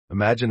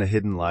Imagine a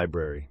hidden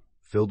library,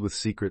 filled with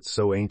secrets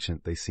so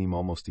ancient they seem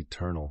almost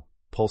eternal,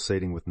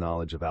 pulsating with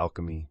knowledge of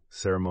alchemy,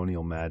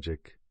 ceremonial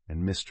magic,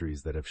 and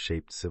mysteries that have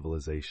shaped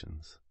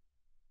civilizations.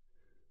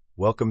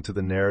 Welcome to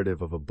the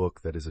narrative of a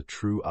book that is a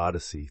true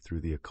odyssey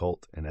through the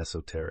occult and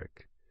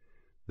esoteric.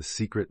 The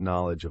Secret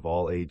Knowledge of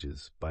All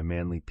Ages by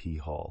Manly P.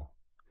 Hall.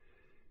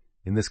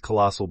 In this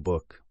colossal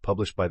book,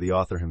 published by the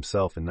author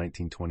himself in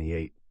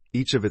 1928,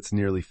 each of its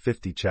nearly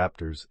 50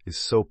 chapters is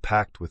so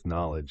packed with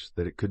knowledge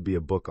that it could be a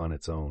book on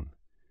its own.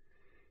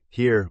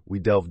 Here, we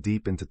delve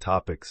deep into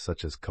topics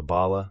such as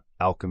Kabbalah,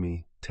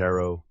 alchemy,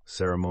 tarot,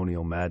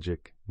 ceremonial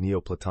magic,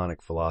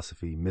 Neoplatonic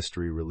philosophy,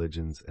 mystery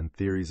religions, and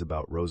theories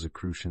about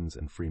Rosicrucians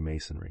and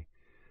Freemasonry.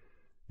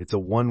 It's a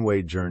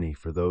one-way journey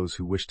for those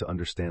who wish to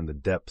understand the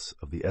depths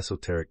of the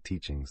esoteric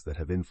teachings that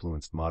have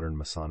influenced modern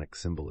Masonic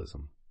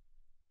symbolism.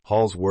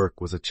 Hall's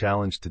work was a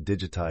challenge to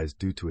digitize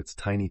due to its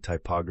tiny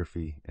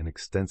typography and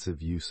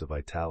extensive use of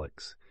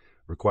italics,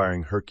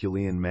 requiring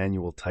Herculean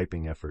manual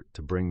typing effort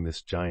to bring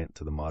this giant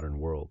to the modern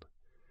world.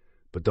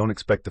 But don't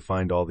expect to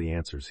find all the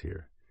answers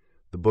here.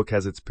 The book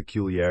has its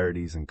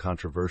peculiarities and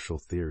controversial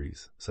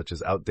theories, such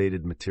as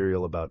outdated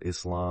material about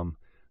Islam,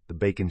 the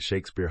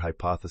Bacon-Shakespeare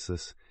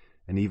hypothesis,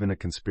 and even a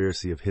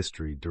conspiracy of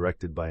history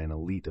directed by an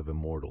elite of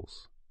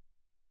immortals.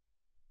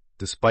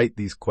 Despite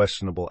these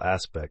questionable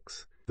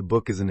aspects, the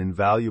book is an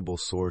invaluable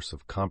source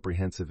of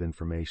comprehensive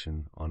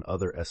information on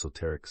other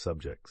esoteric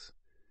subjects.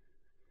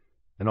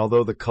 And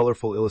although the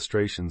colorful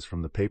illustrations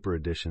from the paper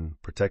edition,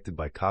 protected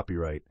by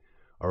copyright,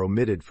 are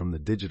omitted from the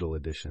digital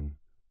edition,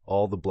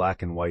 all the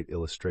black and white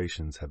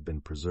illustrations have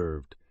been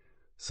preserved,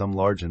 some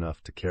large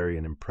enough to carry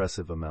an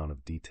impressive amount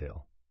of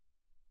detail.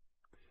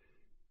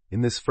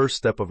 In this first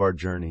step of our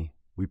journey,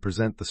 we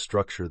present the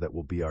structure that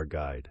will be our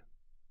guide.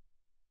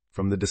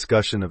 From the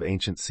discussion of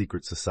ancient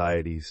secret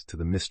societies to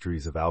the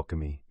mysteries of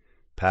alchemy,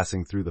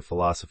 passing through the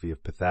philosophy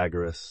of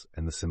Pythagoras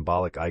and the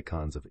symbolic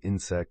icons of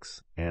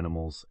insects,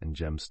 animals, and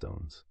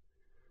gemstones.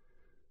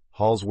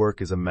 Hall's work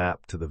is a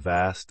map to the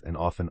vast and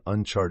often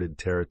uncharted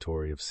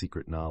territory of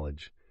secret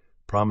knowledge,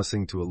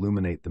 promising to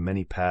illuminate the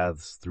many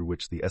paths through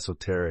which the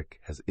esoteric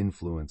has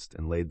influenced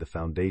and laid the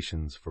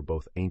foundations for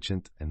both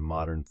ancient and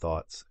modern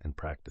thoughts and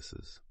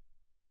practices.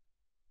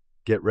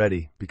 Get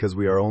ready, because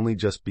we are only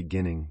just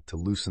beginning to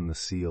loosen the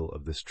seal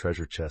of this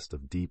treasure chest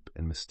of deep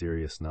and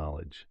mysterious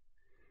knowledge.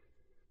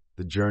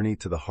 The journey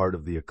to the heart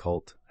of the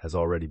occult has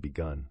already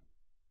begun.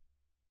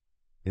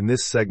 In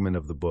this segment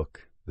of the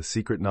book, The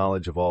Secret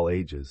Knowledge of All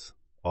Ages,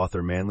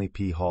 author Manly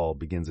P. Hall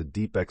begins a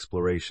deep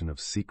exploration of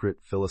secret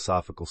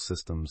philosophical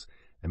systems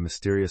and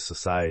mysterious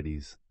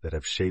societies that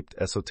have shaped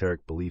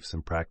esoteric beliefs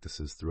and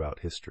practices throughout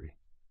history.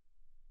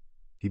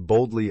 He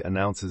boldly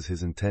announces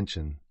his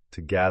intention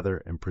to gather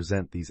and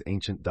present these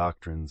ancient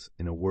doctrines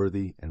in a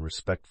worthy and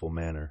respectful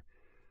manner,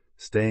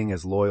 staying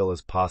as loyal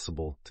as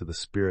possible to the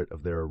spirit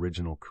of their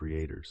original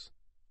creators.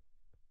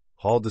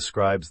 Hall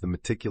describes the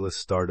meticulous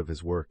start of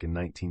his work in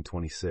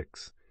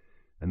 1926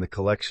 and the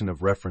collection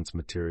of reference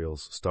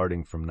materials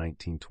starting from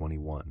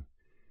 1921.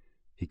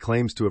 He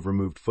claims to have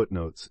removed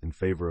footnotes in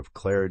favor of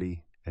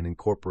clarity and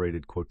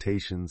incorporated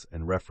quotations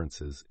and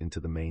references into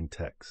the main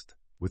text,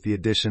 with the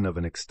addition of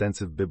an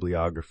extensive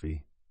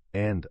bibliography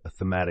and a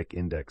thematic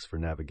index for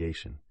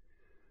navigation.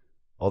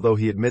 Although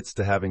he admits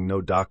to having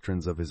no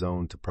doctrines of his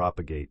own to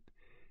propagate,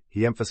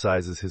 he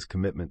emphasizes his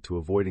commitment to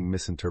avoiding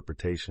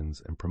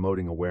misinterpretations and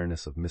promoting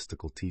awareness of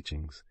mystical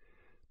teachings,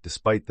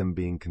 despite them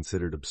being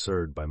considered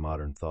absurd by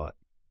modern thought.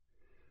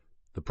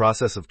 The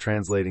process of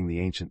translating the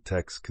ancient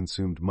texts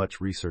consumed much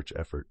research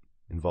effort,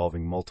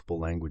 involving multiple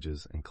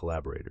languages and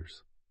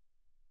collaborators.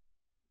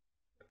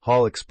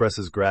 Hall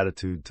expresses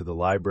gratitude to the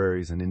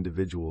libraries and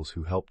individuals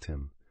who helped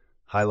him,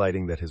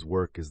 highlighting that his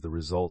work is the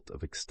result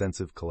of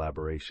extensive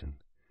collaboration.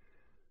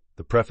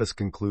 The preface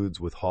concludes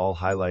with Hall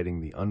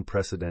highlighting the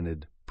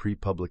unprecedented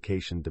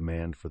pre-publication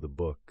demand for the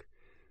book,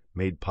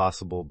 made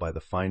possible by the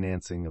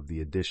financing of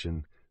the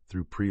edition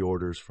through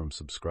pre-orders from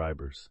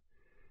subscribers.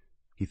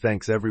 He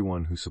thanks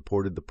everyone who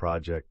supported the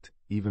project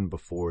even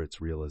before its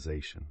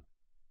realization.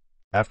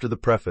 After the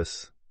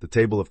preface, the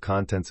table of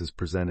contents is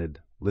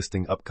presented,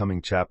 listing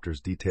upcoming chapters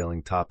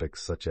detailing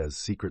topics such as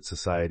secret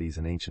societies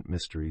and ancient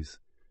mysteries,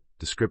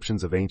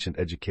 descriptions of ancient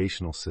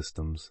educational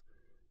systems,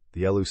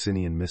 the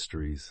Eleusinian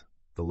mysteries,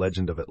 the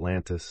legend of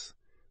Atlantis,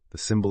 the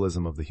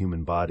symbolism of the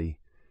human body,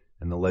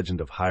 and the legend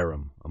of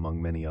Hiram,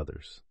 among many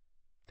others.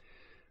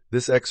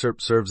 This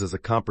excerpt serves as a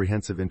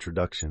comprehensive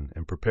introduction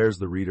and prepares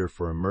the reader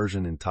for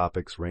immersion in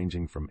topics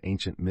ranging from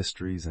ancient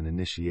mysteries and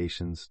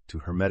initiations to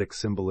Hermetic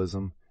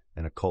symbolism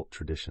and occult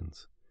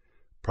traditions,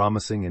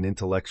 promising an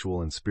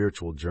intellectual and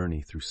spiritual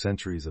journey through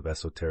centuries of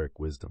esoteric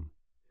wisdom.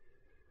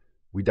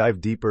 We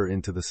dive deeper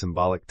into the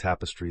symbolic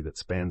tapestry that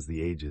spans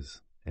the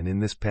ages, and in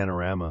this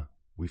panorama,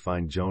 we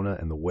find Jonah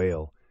and the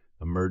whale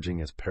emerging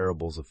as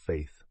parables of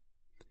faith.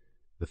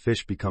 The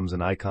fish becomes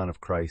an icon of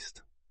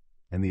Christ,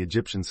 and the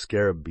Egyptian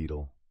scarab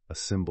beetle a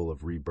symbol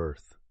of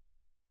rebirth.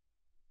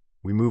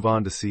 We move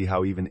on to see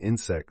how even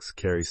insects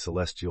carry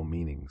celestial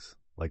meanings,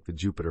 like the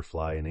Jupiter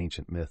fly in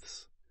ancient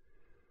myths.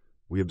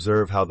 we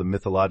observe how the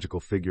mythological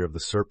figure of the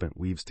serpent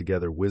weaves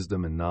together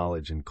wisdom and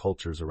knowledge in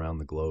cultures around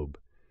the globe.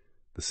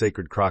 The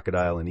sacred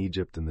crocodile in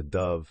Egypt and the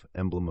dove,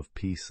 emblem of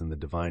peace and the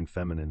divine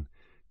feminine,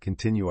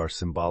 continue our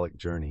symbolic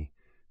journey,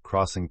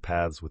 crossing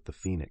paths with the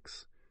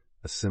phoenix,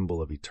 a symbol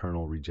of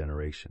eternal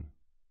regeneration.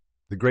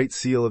 The Great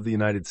Seal of the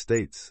United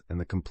States and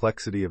the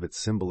complexity of its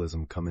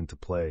symbolism come into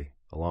play,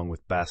 along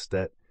with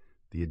Bastet,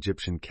 the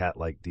Egyptian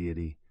cat-like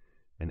deity,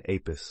 and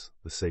Apis,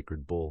 the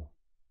sacred bull.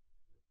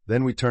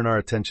 Then we turn our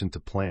attention to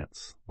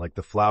plants, like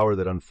the flower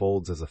that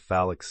unfolds as a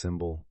phallic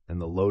symbol and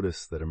the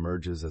lotus that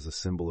emerges as a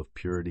symbol of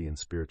purity and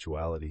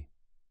spirituality.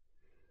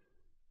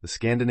 The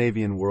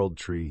Scandinavian world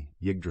tree,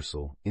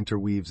 Yggdrasil,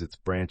 interweaves its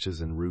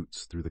branches and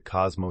roots through the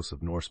cosmos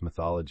of Norse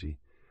mythology,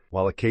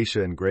 while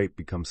acacia and grape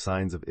become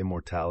signs of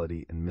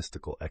immortality and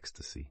mystical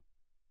ecstasy.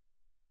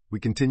 We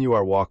continue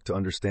our walk to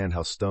understand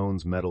how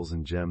stones, metals,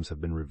 and gems have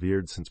been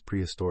revered since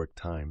prehistoric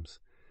times,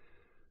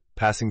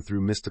 passing through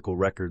mystical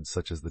records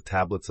such as the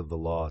tablets of the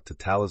law to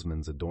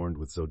talismans adorned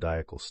with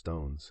zodiacal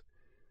stones.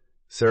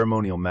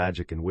 Ceremonial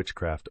magic and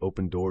witchcraft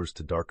open doors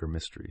to darker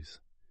mysteries.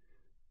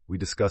 We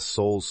discuss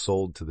souls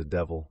sold to the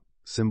devil,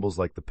 symbols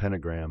like the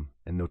pentagram,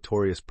 and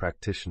notorious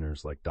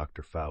practitioners like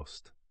Dr.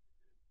 Faust.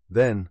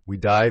 Then, we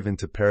dive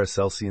into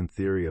Paracelsian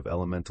theory of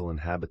elemental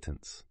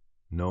inhabitants,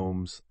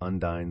 gnomes,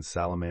 undines,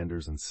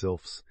 salamanders, and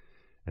sylphs,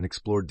 and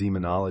explore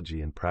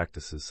demonology and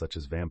practices such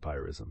as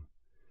vampirism.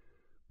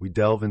 We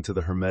delve into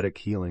the hermetic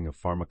healing of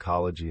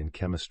pharmacology and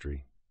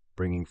chemistry,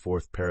 bringing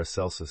forth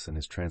Paracelsus and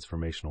his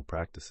transformational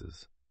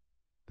practices.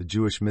 The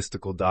Jewish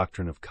mystical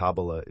doctrine of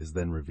Kabbalah is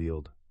then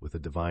revealed, with a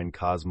divine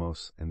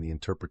cosmos and the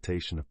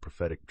interpretation of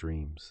prophetic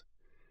dreams.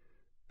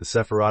 The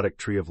Sephirotic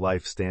tree of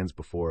life stands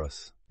before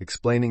us,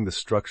 explaining the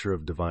structure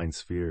of divine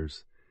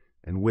spheres,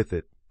 and with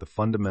it, the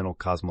fundamental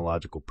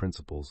cosmological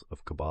principles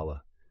of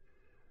Kabbalah.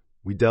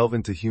 We delve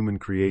into human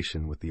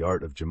creation with the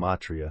art of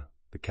gematria,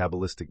 the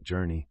Kabbalistic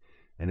journey,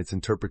 and its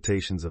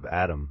interpretations of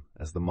Adam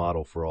as the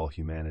model for all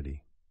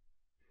humanity.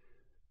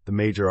 The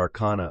major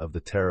arcana of the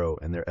tarot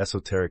and their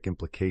esoteric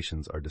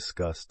implications are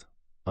discussed,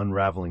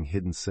 unraveling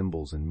hidden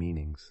symbols and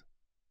meanings.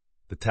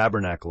 The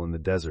tabernacle in the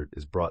desert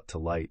is brought to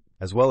light,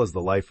 as well as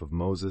the life of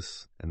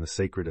Moses and the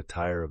sacred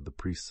attire of the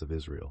priests of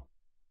Israel.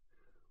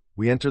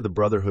 We enter the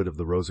Brotherhood of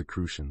the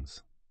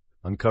Rosicrucians,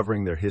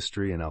 uncovering their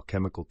history and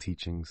alchemical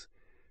teachings,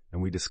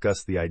 and we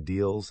discuss the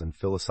ideals and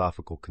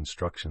philosophical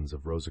constructions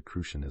of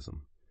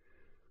Rosicrucianism.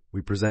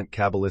 We present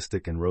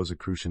Kabbalistic and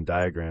Rosicrucian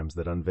diagrams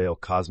that unveil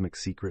cosmic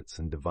secrets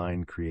and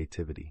divine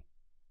creativity.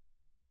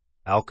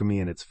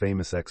 Alchemy and its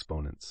famous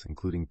exponents,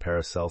 including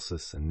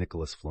Paracelsus and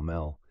Nicholas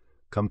Flamel,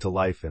 come to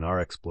life in our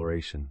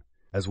exploration,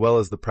 as well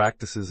as the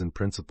practices and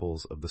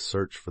principles of the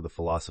search for the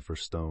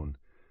Philosopher's Stone,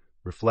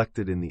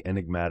 reflected in the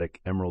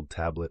enigmatic emerald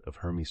tablet of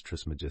Hermes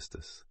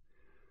Trismegistus.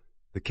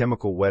 The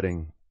chemical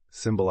wedding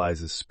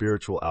symbolizes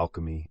spiritual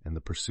alchemy and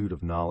the pursuit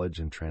of knowledge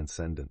and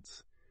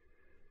transcendence.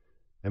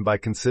 And by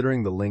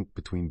considering the link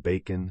between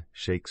Bacon,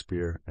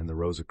 Shakespeare, and the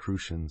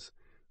Rosicrucians,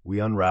 we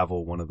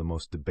unravel one of the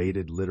most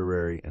debated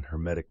literary and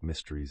hermetic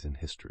mysteries in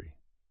history.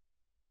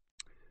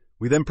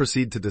 We then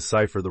proceed to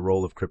decipher the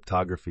role of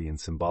cryptography in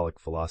symbolic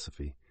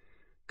philosophy,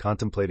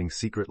 contemplating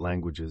secret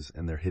languages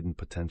and their hidden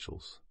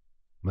potentials.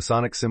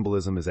 Masonic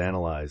symbolism is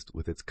analyzed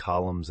with its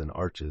columns and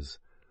arches,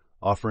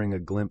 offering a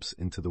glimpse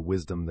into the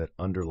wisdom that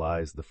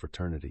underlies the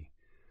fraternity.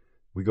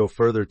 We go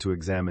further to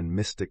examine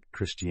mystic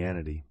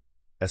Christianity,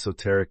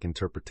 esoteric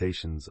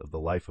interpretations of the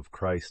life of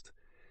Christ,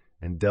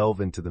 and delve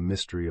into the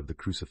mystery of the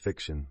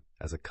crucifixion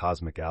as a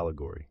cosmic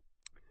allegory.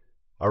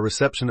 Our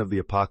reception of the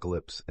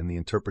apocalypse and the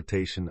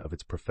interpretation of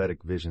its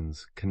prophetic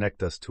visions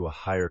connect us to a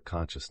higher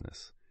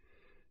consciousness.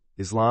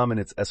 Islam and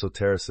its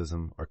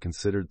esotericism are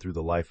considered through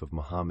the life of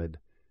Muhammad,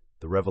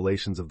 the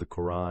revelations of the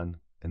Quran,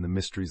 and the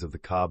mysteries of the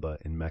Kaaba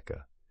in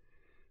Mecca.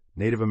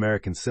 Native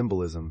American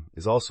symbolism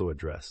is also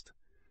addressed,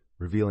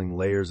 revealing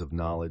layers of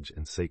knowledge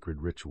and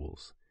sacred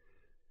rituals.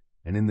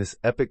 And in this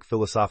epic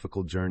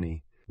philosophical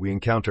journey, we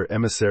encounter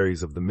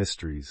emissaries of the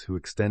mysteries who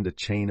extend a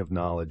chain of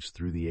knowledge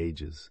through the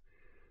ages,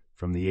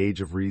 from the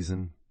age of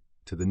reason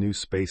to the new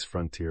space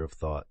frontier of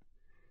thought.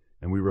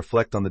 And we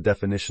reflect on the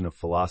definition of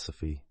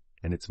philosophy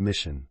and its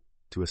mission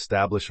to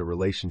establish a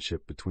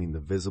relationship between the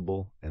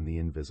visible and the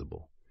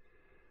invisible.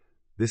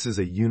 This is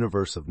a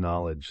universe of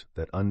knowledge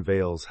that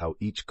unveils how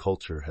each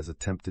culture has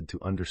attempted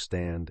to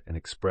understand and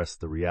express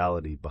the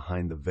reality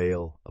behind the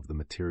veil of the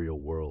material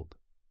world.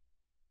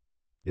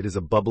 It is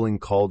a bubbling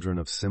cauldron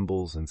of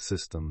symbols and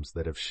systems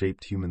that have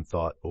shaped human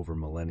thought over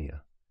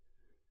millennia.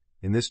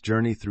 In this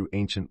journey through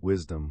ancient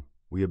wisdom,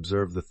 we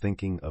observe the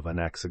thinking of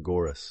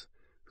Anaxagoras,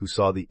 who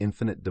saw the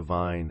infinite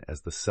divine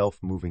as the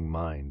self-moving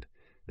mind,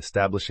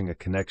 establishing a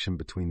connection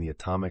between the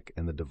atomic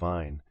and the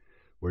divine,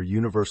 where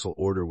universal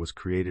order was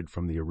created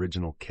from the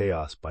original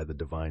chaos by the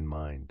divine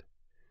mind.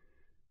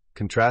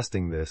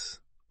 Contrasting this,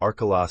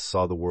 Archelaus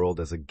saw the world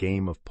as a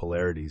game of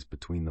polarities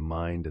between the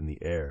mind and the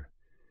air,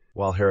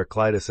 while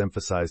Heraclitus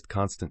emphasized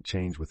constant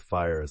change with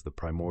fire as the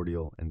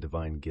primordial and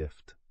divine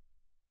gift.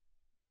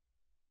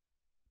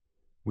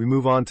 We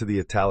move on to the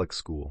Italic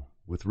school,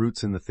 with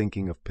roots in the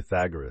thinking of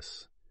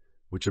Pythagoras,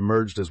 which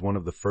emerged as one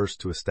of the first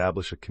to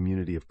establish a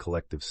community of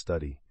collective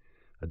study,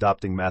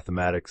 adopting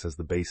mathematics as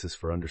the basis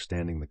for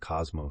understanding the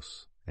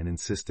cosmos and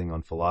insisting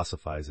on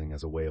philosophizing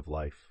as a way of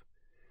life.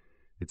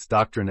 Its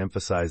doctrine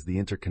emphasized the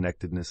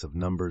interconnectedness of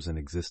numbers and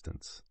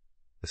existence,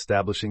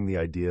 establishing the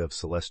idea of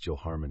celestial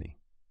harmony.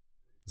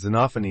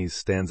 Xenophanes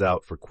stands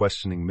out for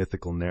questioning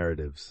mythical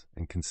narratives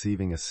and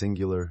conceiving a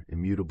singular,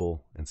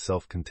 immutable, and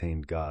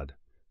self-contained God,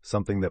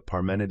 something that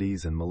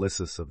Parmenides and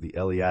Melissus of the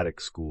Eleatic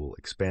school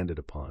expanded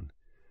upon,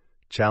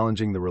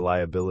 challenging the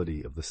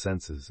reliability of the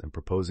senses and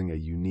proposing a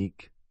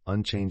unique,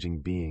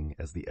 unchanging being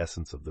as the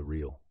essence of the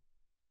real.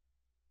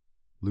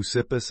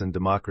 Leucippus and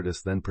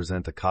Democritus then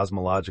present a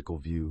cosmological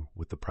view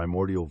with the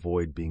primordial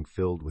void being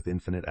filled with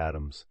infinite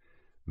atoms,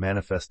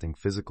 manifesting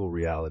physical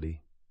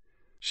reality,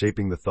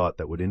 shaping the thought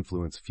that would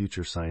influence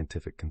future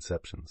scientific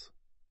conceptions.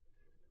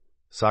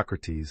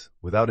 Socrates,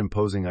 without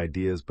imposing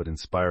ideas but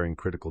inspiring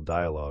critical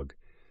dialogue,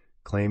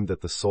 claimed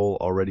that the soul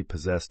already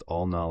possessed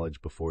all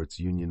knowledge before its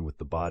union with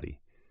the body,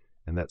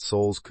 and that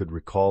souls could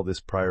recall this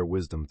prior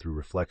wisdom through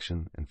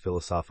reflection and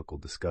philosophical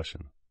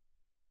discussion.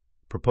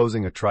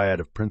 Proposing a triad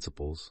of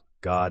principles,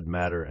 God,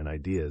 matter, and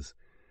ideas,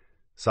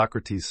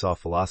 Socrates saw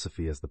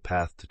philosophy as the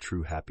path to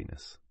true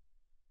happiness.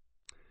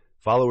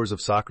 Followers of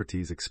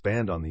Socrates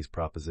expand on these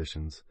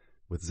propositions,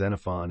 with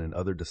Xenophon and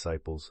other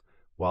disciples,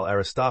 while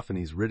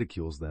Aristophanes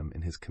ridicules them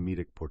in his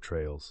comedic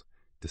portrayals,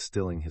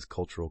 distilling his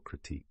cultural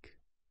critique.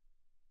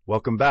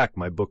 Welcome back,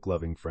 my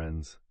book-loving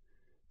friends.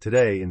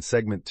 Today, in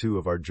segment 2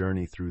 of our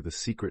journey through the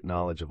secret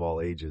knowledge of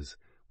all ages,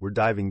 we're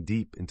diving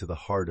deep into the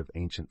heart of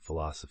ancient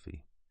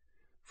philosophy.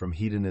 From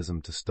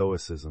hedonism to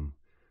Stoicism,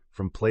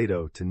 from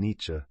Plato to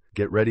Nietzsche,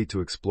 get ready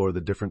to explore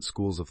the different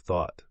schools of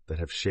thought that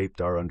have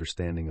shaped our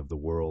understanding of the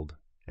world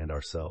and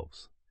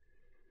ourselves.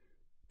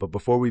 But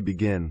before we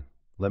begin,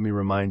 let me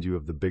remind you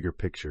of the bigger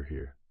picture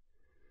here.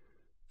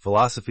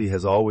 Philosophy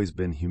has always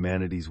been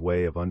humanity's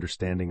way of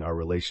understanding our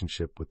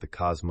relationship with the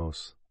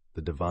cosmos,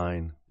 the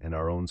divine, and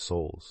our own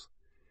souls.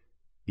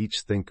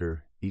 Each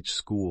thinker, each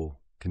school,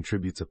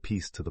 contributes a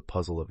piece to the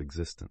puzzle of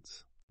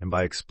existence. And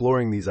by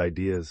exploring these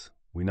ideas,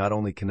 we not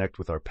only connect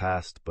with our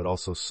past, but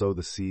also sow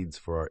the seeds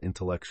for our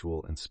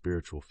intellectual and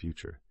spiritual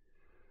future.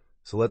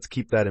 So let's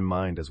keep that in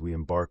mind as we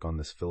embark on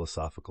this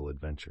philosophical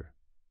adventure.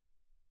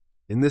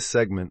 In this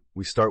segment,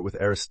 we start with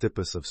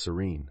Aristippus of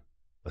Cyrene,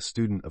 a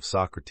student of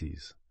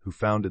Socrates, who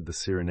founded the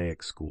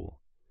Cyrenaic school.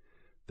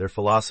 Their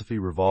philosophy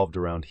revolved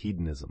around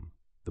hedonism,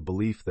 the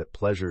belief that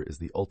pleasure is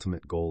the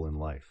ultimate goal in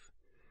life.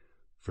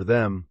 For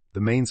them,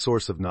 the main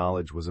source of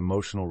knowledge was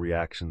emotional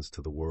reactions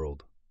to the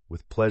world,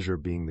 with pleasure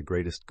being the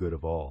greatest good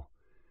of all.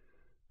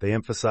 They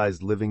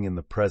emphasized living in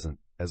the present,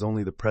 as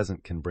only the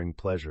present can bring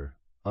pleasure,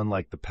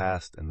 unlike the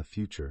past and the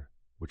future,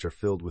 which are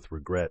filled with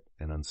regret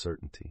and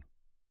uncertainty.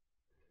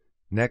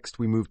 Next,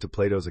 we move to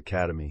Plato's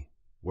Academy,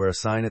 where a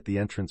sign at the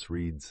entrance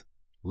reads,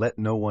 "Let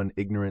no one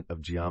ignorant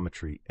of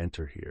geometry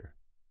enter here."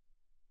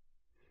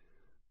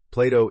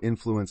 Plato,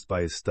 influenced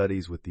by his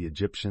studies with the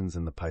Egyptians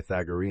and the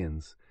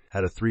Pythagoreans,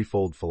 had a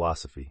threefold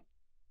philosophy: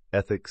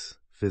 ethics,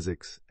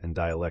 physics, and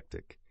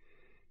dialectic.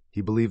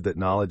 He believed that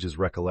knowledge is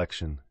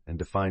recollection and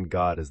defined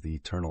God as the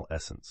eternal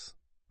essence.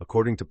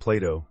 According to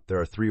Plato, there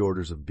are 3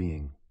 orders of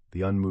being: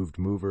 the unmoved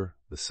mover,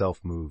 the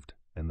self-moved,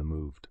 and the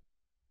moved.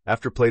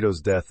 After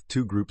Plato's death,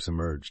 2 groups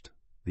emerged: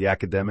 the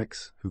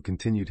academics, who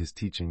continued his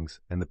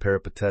teachings, and the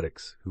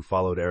peripatetics, who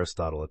followed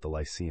Aristotle at the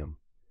Lyceum.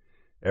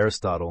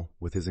 Aristotle,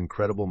 with his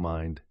incredible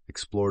mind,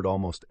 explored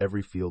almost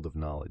every field of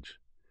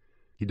knowledge.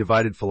 He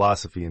divided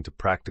philosophy into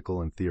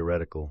practical and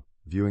theoretical,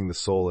 viewing the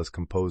soul as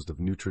composed of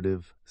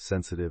nutritive,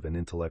 sensitive, and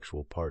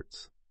intellectual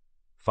parts.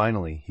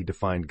 Finally, he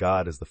defined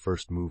God as the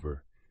first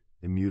mover,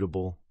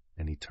 immutable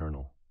and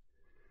eternal.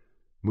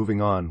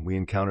 Moving on, we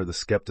encounter the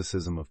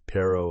skepticism of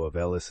Pero, of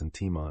Elis, and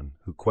Timon,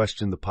 who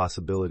questioned the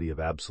possibility of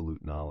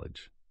absolute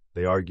knowledge.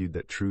 They argued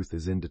that truth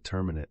is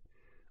indeterminate,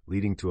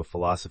 leading to a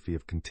philosophy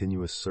of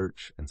continuous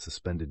search and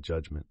suspended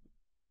judgment.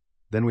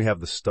 Then we have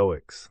the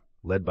Stoics,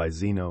 led by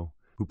Zeno,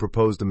 who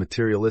proposed a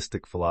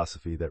materialistic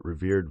philosophy that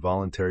revered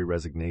voluntary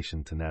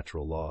resignation to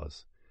natural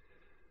laws.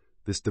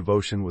 This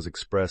devotion was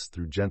expressed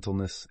through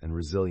gentleness and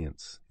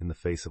resilience in the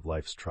face of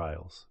life's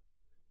trials.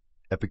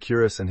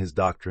 Epicurus and his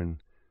doctrine,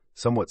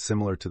 somewhat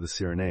similar to the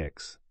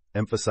Cyrenaics,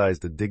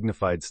 emphasized a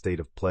dignified state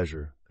of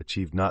pleasure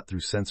achieved not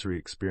through sensory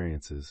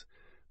experiences,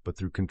 but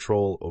through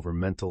control over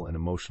mental and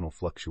emotional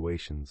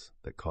fluctuations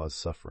that cause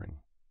suffering.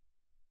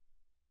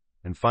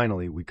 And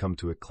finally, we come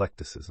to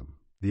eclecticism,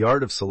 the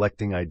art of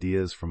selecting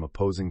ideas from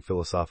opposing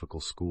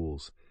philosophical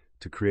schools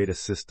to create a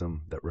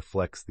system that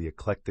reflects the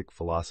eclectic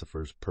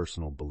philosopher's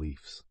personal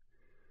beliefs.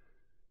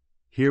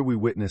 Here we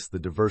witness the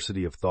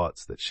diversity of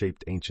thoughts that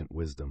shaped ancient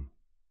wisdom,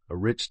 a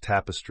rich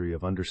tapestry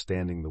of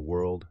understanding the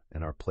world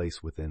and our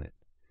place within it.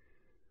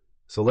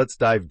 So let's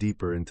dive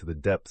deeper into the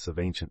depths of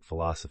ancient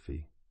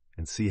philosophy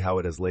and see how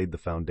it has laid the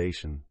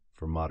foundation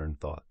for modern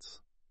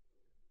thoughts.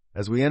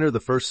 As we enter the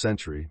 1st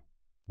century,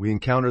 We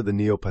encounter the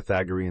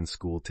Neo-Pythagorean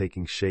school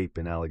taking shape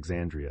in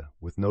Alexandria,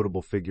 with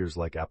notable figures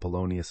like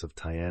Apollonius of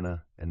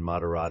Tyana and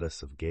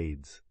Moderatus of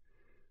Gades.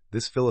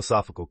 This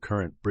philosophical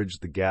current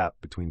bridged the gap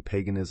between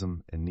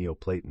paganism and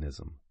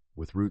Neoplatonism,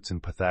 with roots in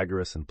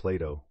Pythagoras and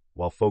Plato,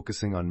 while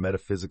focusing on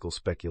metaphysical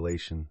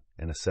speculation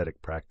and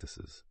ascetic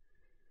practices.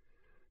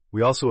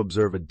 We also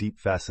observe a deep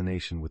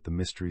fascination with the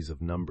mysteries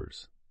of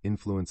numbers,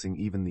 influencing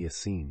even the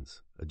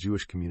Essenes, a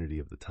Jewish community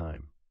of the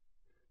time.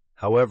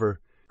 However,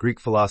 Greek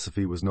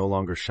philosophy was no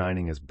longer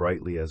shining as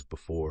brightly as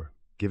before,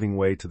 giving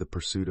way to the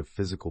pursuit of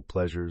physical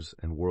pleasures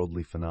and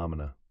worldly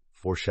phenomena,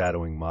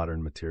 foreshadowing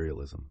modern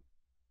materialism.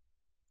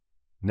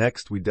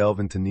 Next, we delve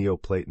into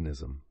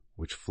Neoplatonism,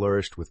 which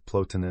flourished with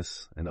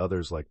Plotinus and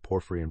others like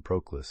Porphyry and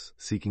Proclus,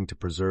 seeking to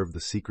preserve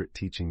the secret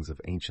teachings of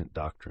ancient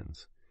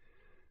doctrines.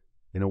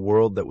 In a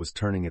world that was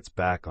turning its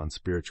back on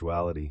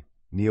spirituality,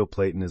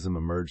 Neoplatonism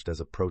emerged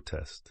as a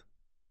protest,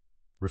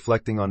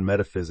 reflecting on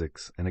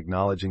metaphysics and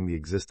acknowledging the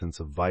existence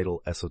of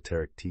vital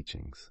esoteric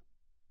teachings.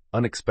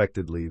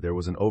 Unexpectedly, there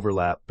was an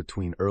overlap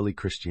between early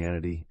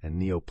Christianity and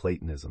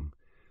Neoplatonism,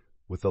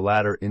 with the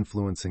latter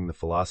influencing the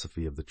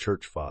philosophy of the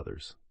Church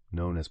Fathers,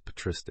 known as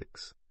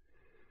patristics.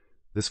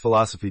 This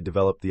philosophy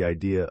developed the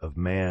idea of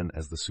man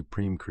as the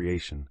supreme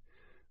creation,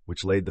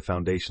 which laid the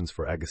foundations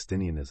for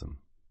Augustinianism,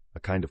 a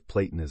kind of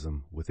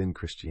Platonism within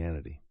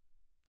Christianity.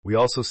 We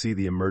also see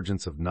the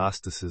emergence of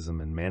Gnosticism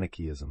and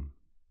Manichaeism,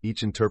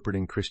 each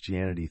interpreting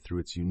Christianity through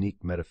its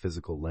unique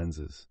metaphysical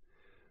lenses,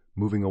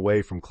 moving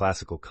away from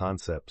classical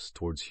concepts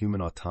towards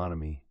human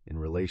autonomy in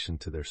relation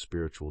to their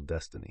spiritual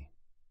destiny.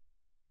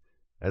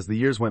 As the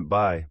years went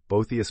by,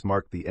 Boethius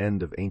marked the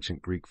end of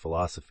ancient Greek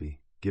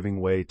philosophy,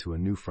 giving way to a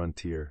new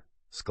frontier,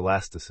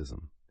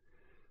 scholasticism.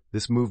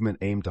 This movement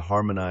aimed to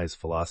harmonize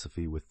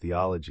philosophy with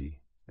theology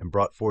and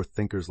brought forth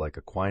thinkers like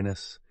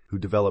Aquinas, who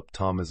developed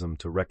Thomism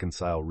to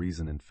reconcile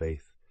reason and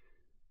faith.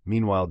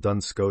 Meanwhile,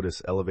 Duns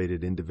Scotus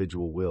elevated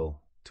individual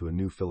will to a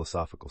new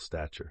philosophical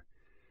stature.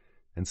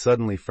 And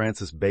suddenly,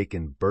 Francis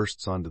Bacon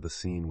bursts onto the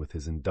scene with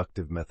his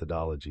inductive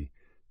methodology,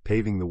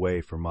 paving the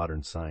way for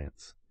modern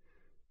science.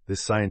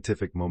 This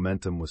scientific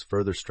momentum was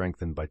further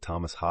strengthened by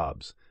Thomas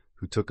Hobbes,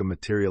 who took a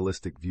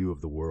materialistic view of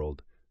the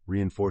world,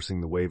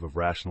 reinforcing the wave of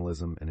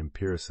rationalism and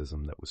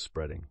empiricism that was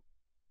spreading.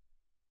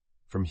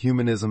 From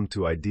humanism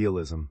to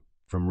idealism,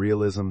 from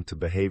realism to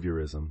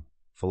behaviorism,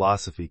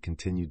 philosophy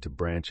continued to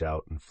branch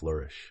out and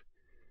flourish.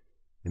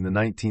 In the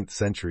 19th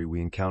century,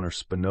 we encounter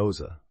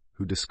Spinoza,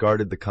 who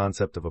discarded the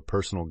concept of a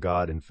personal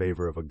God in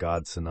favor of a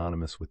God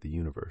synonymous with the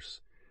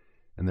universe.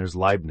 And there's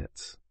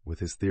Leibniz, with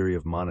his theory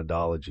of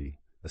monadology,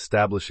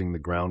 establishing the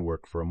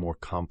groundwork for a more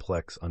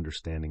complex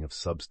understanding of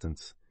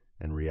substance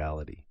and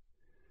reality.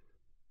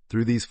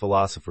 Through these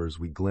philosophers,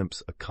 we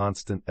glimpse a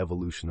constant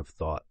evolution of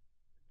thought,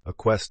 a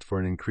quest for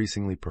an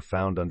increasingly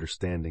profound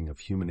understanding of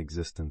human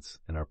existence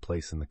and our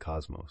place in the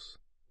cosmos.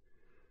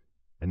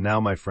 And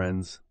now, my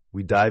friends,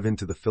 we dive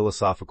into the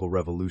philosophical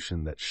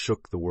revolution that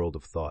shook the world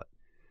of thought.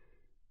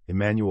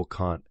 Immanuel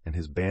Kant and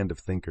his band of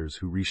thinkers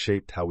who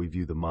reshaped how we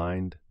view the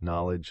mind,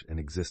 knowledge, and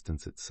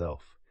existence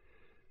itself.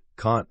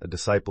 Kant, a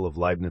disciple of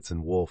Leibniz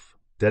and Wolff,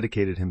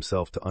 dedicated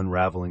himself to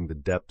unraveling the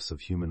depths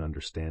of human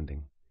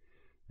understanding.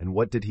 And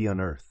what did he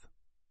unearth?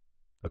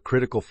 A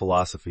critical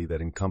philosophy that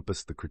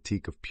encompassed the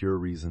critique of pure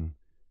reason,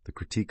 the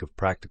critique of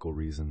practical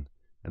reason,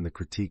 and the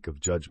critique of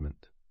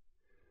judgment.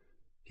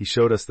 He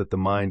showed us that the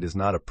mind is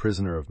not a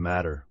prisoner of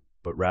matter,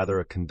 but rather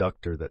a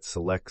conductor that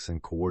selects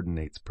and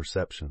coordinates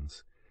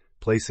perceptions,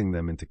 placing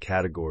them into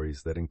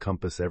categories that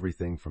encompass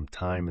everything from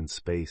time and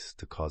space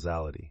to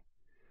causality.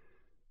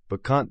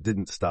 But Kant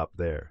didn't stop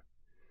there.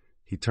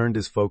 He turned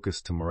his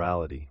focus to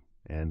morality,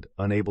 and,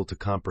 unable to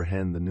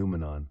comprehend the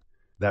noumenon,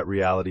 that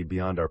reality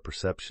beyond our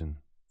perception,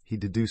 he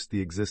deduced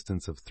the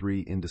existence of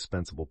three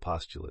indispensable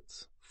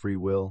postulates: free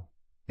will,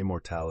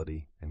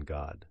 immortality, and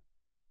God.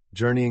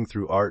 Journeying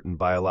through art and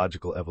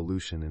biological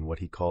evolution in what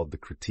he called the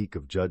critique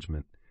of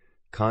judgment,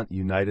 Kant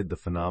united the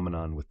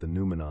phenomenon with the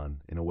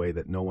noumenon in a way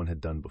that no one had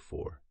done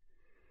before.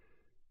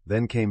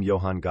 Then came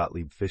Johann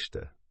Gottlieb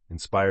Fichte,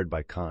 inspired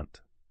by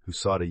Kant, who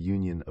sought a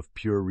union of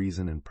pure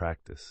reason and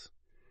practice.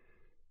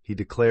 He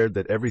declared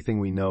that everything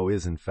we know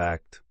is, in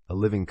fact, a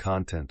living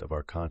content of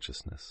our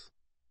consciousness.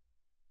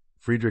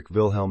 Friedrich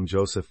Wilhelm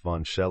Joseph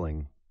von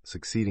Schelling,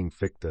 succeeding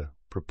Fichte,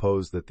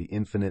 proposed that the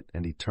infinite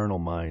and eternal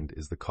mind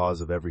is the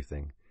cause of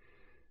everything,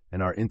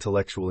 and our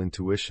intellectual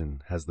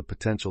intuition has the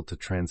potential to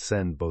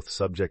transcend both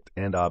subject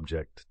and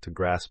object to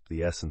grasp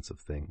the essence of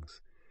things.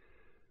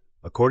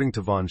 According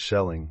to von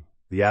Schelling,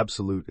 the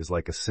absolute is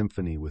like a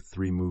symphony with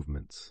three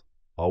movements,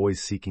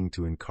 always seeking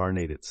to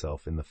incarnate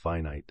itself in the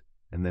finite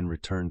and then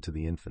return to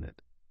the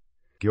infinite.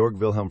 Georg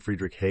Wilhelm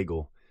Friedrich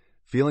Hegel,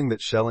 feeling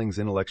that Schelling's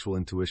intellectual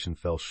intuition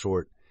fell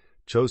short,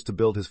 chose to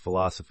build his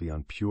philosophy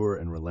on pure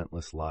and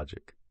relentless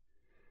logic.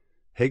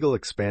 Hegel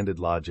expanded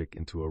logic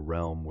into a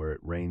realm where it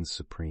reigns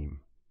supreme,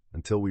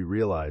 until we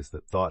realize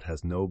that thought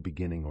has no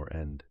beginning or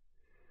end.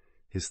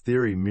 His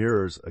theory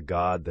mirrors a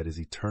God that is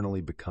eternally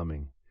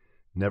becoming,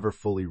 never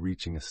fully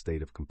reaching a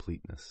state of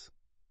completeness.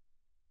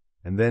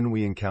 And then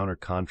we encounter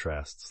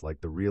contrasts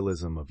like the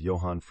realism of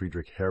Johann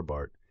Friedrich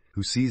Herbart,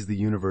 who sees the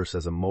universe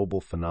as a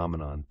mobile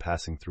phenomenon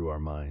passing through our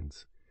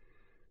minds.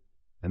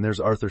 And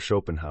there's Arthur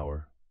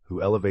Schopenhauer,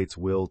 who elevates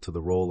will to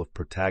the role of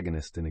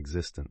protagonist in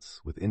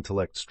existence, with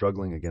intellect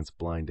struggling against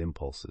blind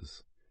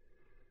impulses.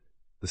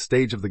 The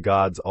stage of the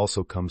gods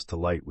also comes to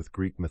light with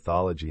Greek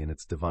mythology and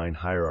its divine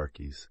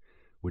hierarchies,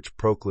 which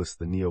Proclus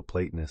the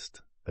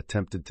Neoplatonist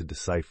attempted to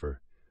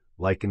decipher,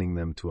 likening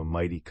them to a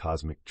mighty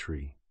cosmic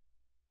tree.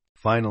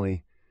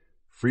 Finally,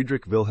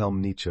 Friedrich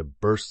Wilhelm Nietzsche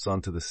bursts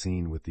onto the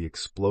scene with the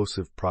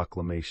explosive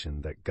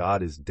proclamation that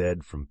God is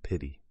dead from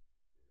pity.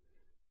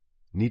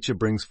 Nietzsche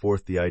brings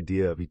forth the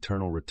idea of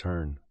eternal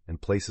return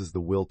and places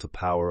the will to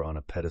power on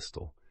a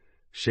pedestal,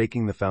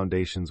 shaking the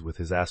foundations with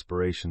his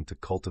aspiration to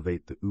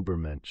cultivate the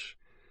Übermensch,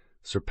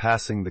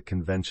 surpassing the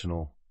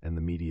conventional and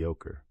the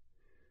mediocre.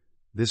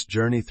 This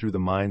journey through the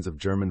minds of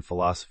German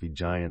philosophy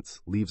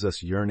giants leaves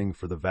us yearning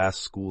for the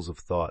vast schools of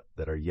thought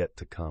that are yet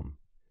to come,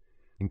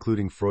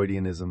 including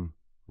Freudianism,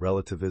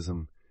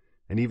 relativism,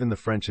 and even the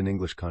French and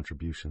English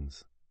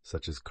contributions,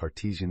 such as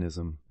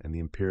Cartesianism and the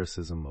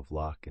empiricism of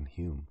Locke and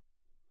Hume.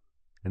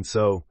 And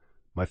so,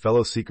 my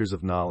fellow seekers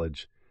of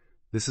knowledge,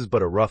 this is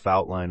but a rough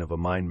outline of a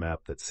mind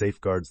map that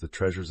safeguards the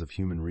treasures of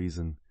human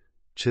reason,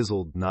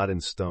 chiseled not in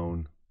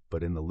stone,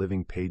 but in the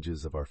living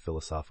pages of our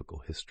philosophical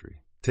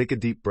history. Take a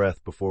deep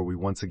breath before we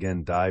once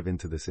again dive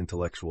into this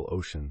intellectual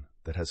ocean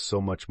that has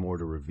so much more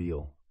to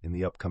reveal in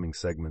the upcoming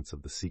segments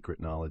of the secret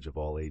knowledge of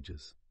all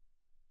ages.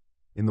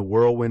 In the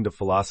whirlwind of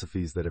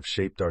philosophies that have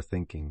shaped our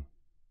thinking,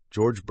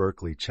 George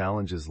Berkeley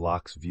challenges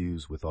Locke's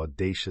views with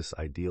audacious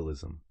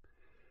idealism,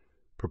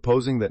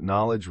 proposing that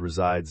knowledge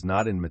resides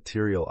not in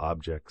material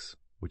objects,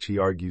 which he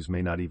argues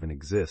may not even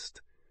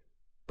exist,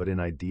 but in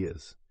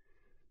ideas.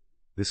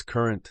 This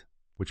current,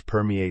 which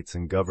permeates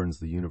and governs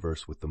the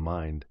universe with the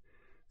mind,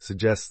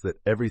 suggests that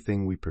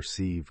everything we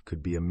perceive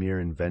could be a mere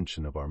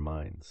invention of our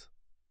minds.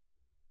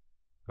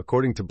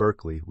 According to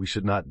Berkeley, we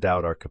should not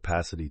doubt our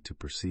capacity to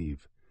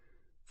perceive,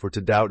 for to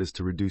doubt is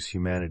to reduce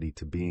humanity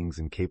to beings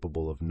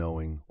incapable of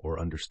knowing or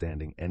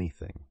understanding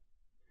anything.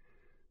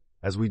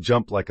 As we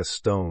jump like a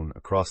stone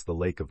across the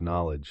lake of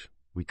knowledge,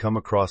 we come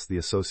across the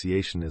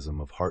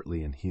associationism of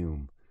Hartley and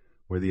Hume,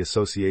 where the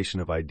association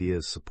of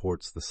ideas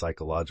supports the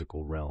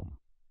psychological realm.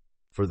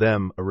 For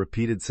them, a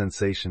repeated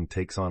sensation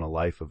takes on a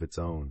life of its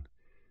own,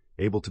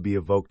 able to be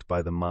evoked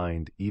by the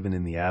mind even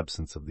in the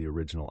absence of the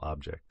original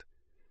object.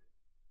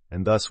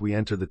 And thus we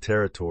enter the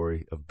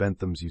territory of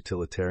Bentham's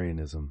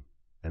utilitarianism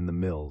and the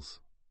Mills,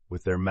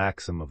 with their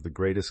maxim of the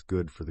greatest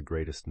good for the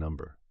greatest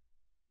number.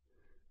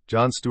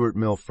 John Stuart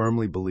Mill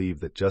firmly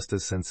believed that just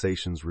as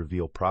sensations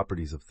reveal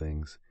properties of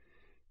things,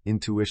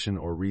 intuition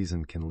or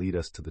reason can lead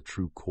us to the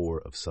true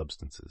core of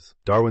substances.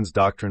 Darwin's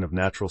doctrine of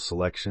natural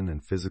selection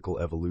and physical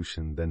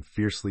evolution then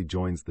fiercely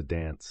joins the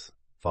dance,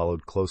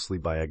 followed closely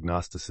by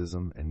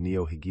agnosticism and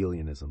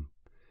neo-Hegelianism,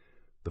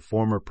 the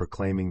former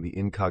proclaiming the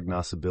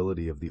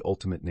incognoscibility of the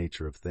ultimate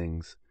nature of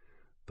things,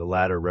 the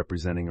latter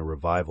representing a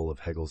revival of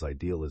Hegel's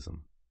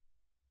idealism.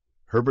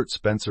 Herbert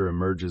Spencer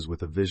emerges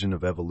with a vision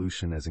of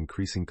evolution as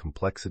increasing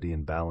complexity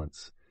and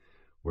balance,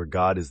 where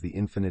God is the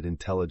infinite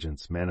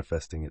intelligence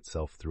manifesting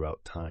itself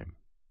throughout time.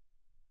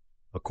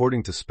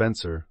 According to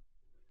Spencer,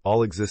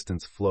 all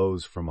existence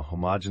flows from a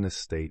homogeneous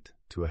state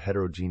to a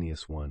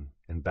heterogeneous one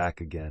and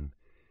back again,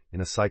 in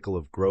a cycle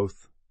of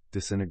growth,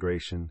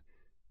 disintegration,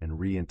 and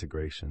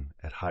reintegration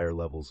at higher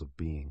levels of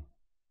being.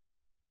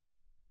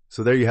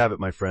 So there you have it,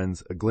 my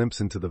friends, a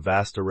glimpse into the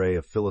vast array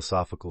of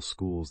philosophical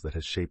schools that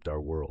has shaped our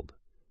world.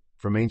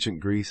 From ancient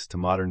Greece to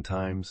modern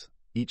times,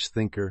 each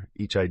thinker,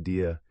 each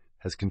idea,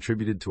 has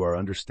contributed to our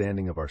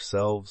understanding of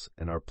ourselves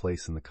and our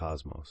place in the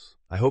cosmos.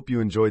 I hope you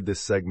enjoyed this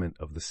segment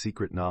of the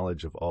secret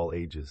knowledge of all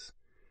ages.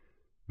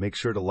 Make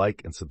sure to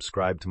like and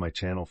subscribe to my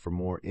channel for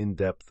more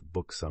in-depth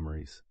book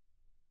summaries.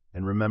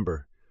 And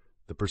remember,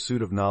 the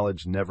pursuit of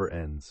knowledge never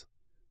ends.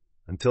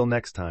 Until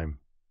next time,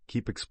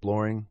 keep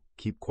exploring,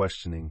 keep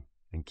questioning,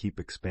 and keep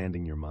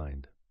expanding your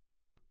mind.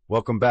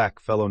 Welcome back,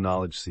 fellow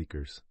knowledge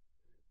seekers.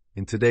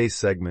 In today's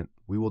segment,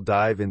 we will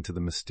dive into the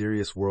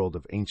mysterious world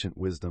of ancient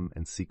wisdom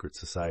and secret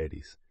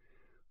societies.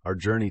 Our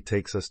journey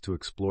takes us to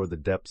explore the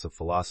depths of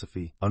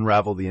philosophy,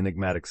 unravel the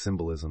enigmatic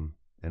symbolism,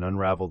 and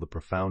unravel the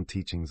profound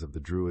teachings of the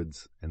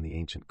Druids and the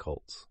ancient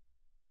cults.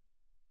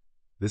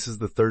 This is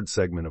the third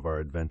segment of our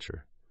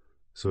adventure,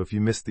 so if you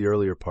missed the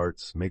earlier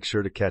parts, make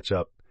sure to catch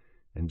up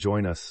and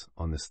join us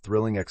on this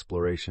thrilling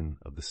exploration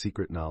of the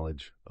secret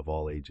knowledge of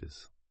all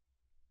ages.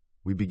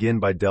 We begin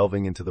by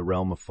delving into the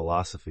realm of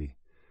philosophy,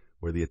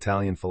 where the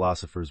Italian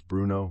philosophers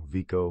Bruno,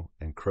 Vico,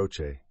 and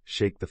Croce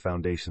shake the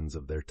foundations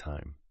of their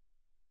time.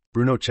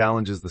 Bruno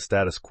challenges the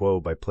status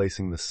quo by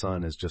placing the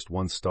sun as just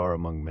one star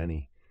among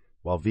many,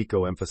 while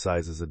Vico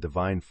emphasizes a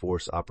divine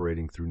force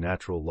operating through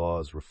natural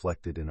laws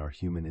reflected in our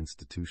human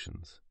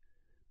institutions.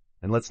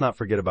 And let's not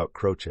forget about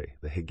Croce,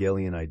 the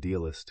Hegelian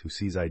idealist who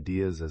sees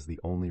ideas as the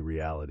only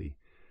reality,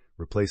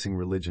 replacing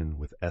religion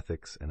with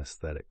ethics and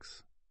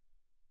aesthetics.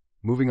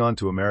 Moving on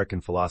to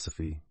American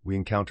philosophy, we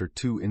encounter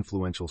two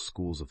influential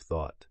schools of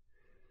thought.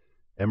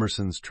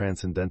 Emerson's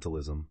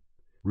transcendentalism,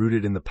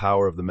 rooted in the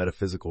power of the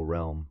metaphysical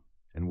realm,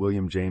 and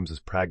William James's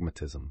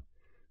pragmatism,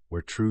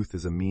 where truth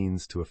is a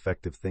means to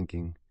effective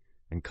thinking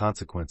and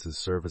consequences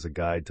serve as a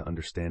guide to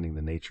understanding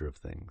the nature of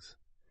things.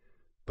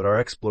 But our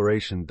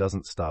exploration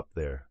doesn't stop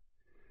there.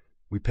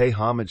 We pay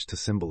homage to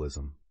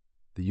symbolism,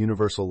 the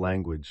universal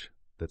language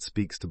that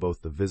speaks to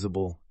both the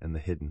visible and the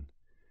hidden.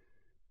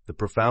 The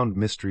profound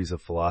mysteries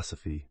of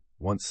philosophy,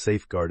 once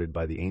safeguarded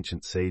by the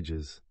ancient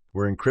sages,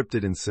 were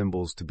encrypted in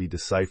symbols to be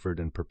deciphered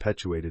and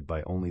perpetuated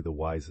by only the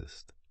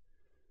wisest.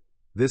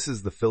 This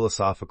is the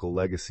philosophical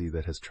legacy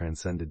that has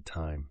transcended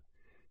time,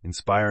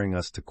 inspiring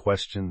us to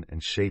question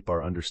and shape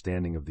our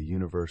understanding of the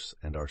universe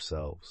and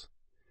ourselves.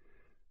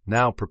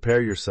 Now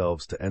prepare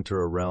yourselves to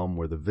enter a realm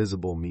where the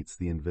visible meets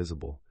the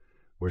invisible,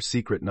 where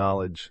secret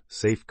knowledge,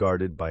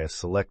 safeguarded by a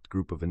select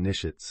group of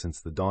initiates since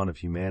the dawn of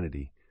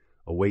humanity,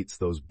 awaits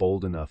those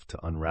bold enough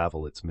to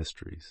unravel its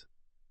mysteries.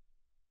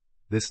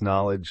 This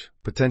knowledge,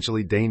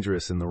 potentially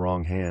dangerous in the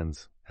wrong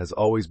hands, has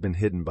always been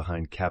hidden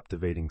behind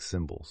captivating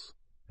symbols.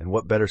 And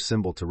what better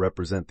symbol to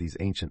represent these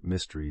ancient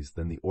mysteries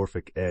than the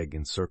Orphic egg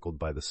encircled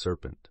by the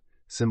serpent,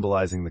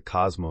 symbolizing the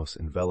cosmos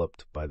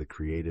enveloped by the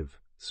creative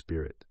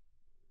spirit.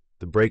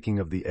 The breaking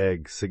of the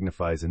egg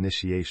signifies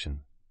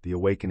initiation, the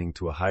awakening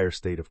to a higher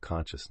state of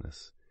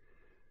consciousness.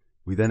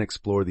 We then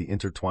explore the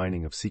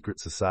intertwining of secret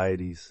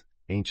societies,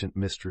 ancient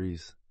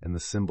mysteries, and the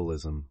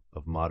symbolism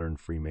of modern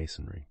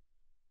Freemasonry.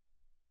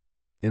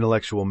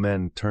 Intellectual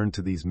men turn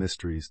to these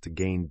mysteries to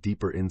gain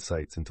deeper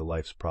insights into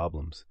life's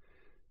problems,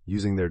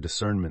 using their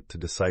discernment to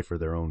decipher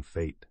their own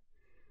fate.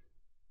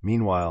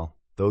 Meanwhile,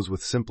 those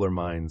with simpler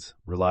minds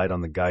relied on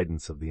the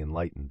guidance of the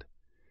enlightened.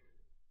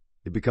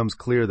 It becomes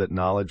clear that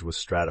knowledge was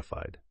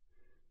stratified.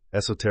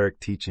 Esoteric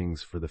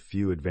teachings for the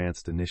few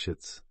advanced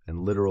initiates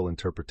and literal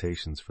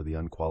interpretations for the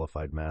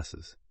unqualified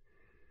masses.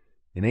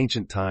 In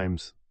ancient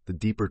times, the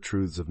deeper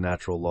truths of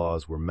natural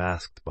laws were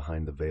masked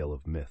behind the veil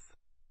of myth.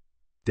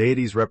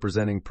 Deities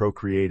representing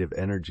procreative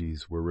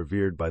energies were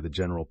revered by the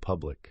general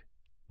public,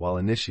 while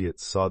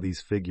initiates saw these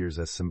figures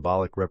as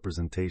symbolic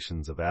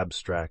representations of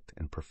abstract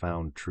and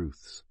profound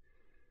truths.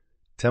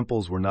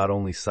 Temples were not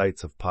only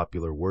sites of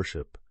popular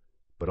worship,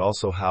 but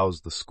also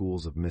housed the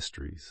schools of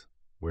mysteries,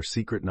 where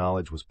secret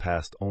knowledge was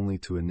passed only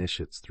to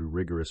initiates through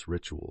rigorous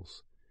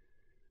rituals.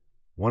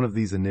 One of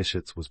these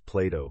initiates was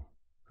Plato,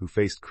 who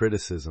faced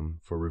criticism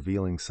for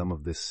revealing some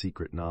of this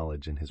secret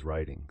knowledge in his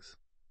writings.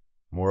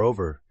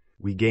 Moreover,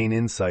 we gain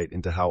insight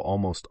into how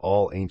almost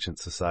all ancient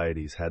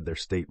societies had their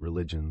state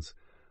religions,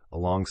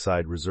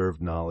 alongside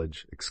reserved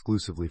knowledge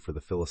exclusively for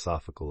the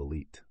philosophical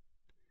elite.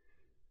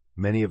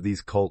 Many of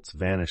these cults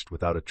vanished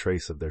without a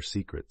trace of their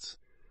secrets,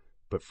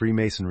 but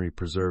Freemasonry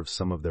preserves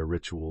some of their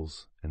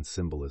rituals and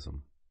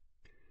symbolism.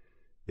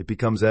 It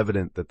becomes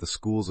evident that the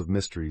schools of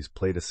mysteries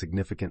played a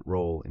significant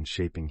role in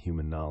shaping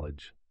human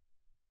knowledge,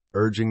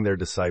 urging their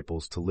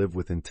disciples to live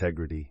with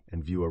integrity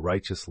and view a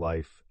righteous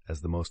life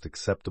as the most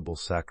acceptable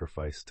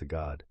sacrifice to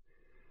God.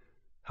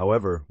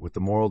 However, with the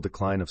moral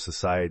decline of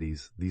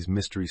societies, these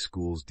mystery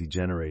schools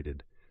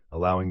degenerated,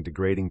 allowing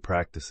degrading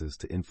practices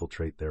to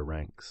infiltrate their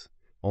ranks.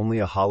 Only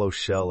a hollow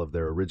shell of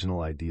their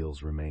original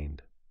ideals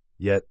remained.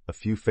 Yet, a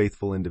few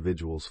faithful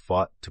individuals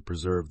fought to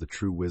preserve the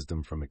true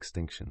wisdom from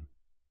extinction.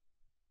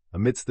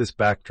 Amidst this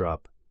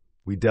backdrop,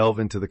 we delve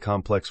into the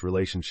complex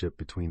relationship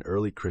between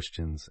early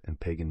Christians and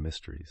pagan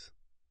mysteries.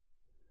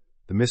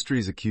 The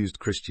mysteries accused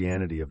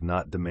Christianity of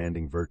not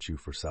demanding virtue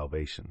for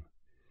salvation.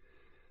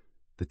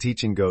 The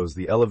teaching goes,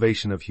 the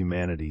elevation of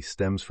humanity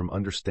stems from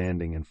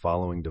understanding and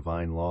following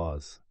divine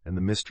laws, and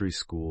the mystery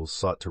schools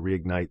sought to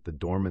reignite the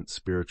dormant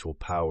spiritual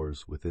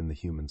powers within the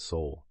human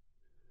soul.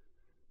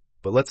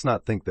 But let's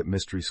not think that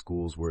mystery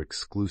schools were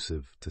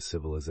exclusive to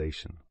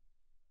civilization.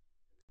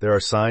 There are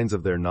signs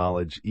of their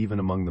knowledge even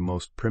among the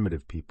most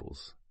primitive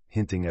peoples,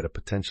 hinting at a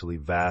potentially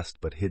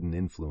vast but hidden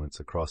influence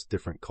across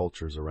different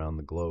cultures around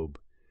the globe.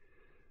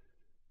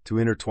 To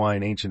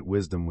intertwine ancient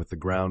wisdom with the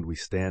ground we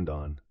stand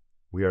on,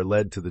 we are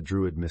led to the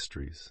Druid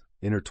mysteries,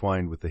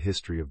 intertwined with the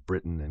history of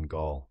Britain and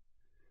Gaul.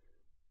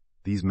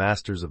 These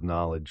masters of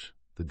knowledge,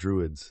 the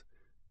Druids,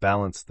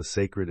 balanced the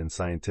sacred and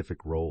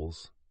scientific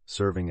roles,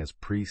 serving as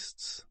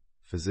priests,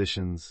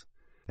 physicians,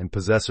 and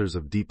possessors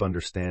of deep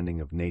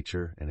understanding of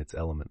nature and its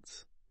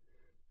elements.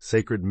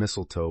 Sacred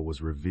mistletoe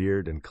was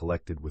revered and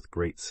collected with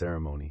great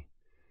ceremony.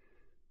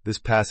 This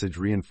passage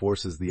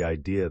reinforces the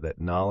idea that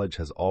knowledge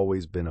has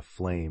always been a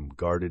flame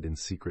guarded in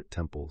secret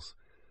temples,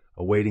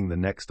 awaiting the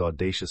next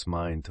audacious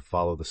mind to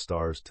follow the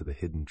stars to the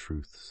hidden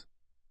truths.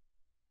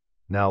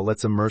 Now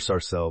let's immerse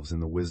ourselves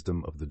in the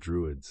wisdom of the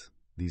Druids,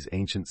 these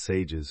ancient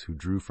sages who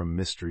drew from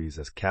mysteries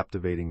as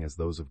captivating as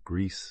those of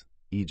Greece,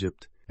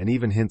 Egypt, and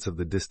even hints of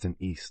the distant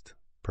East,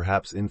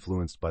 perhaps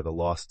influenced by the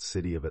lost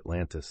city of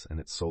Atlantis and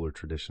its solar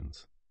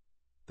traditions.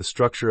 The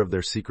structure of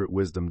their secret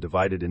wisdom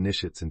divided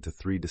initiates into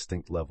three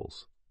distinct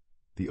levels.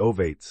 The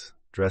Ovates,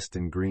 dressed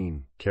in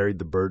green, carried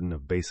the burden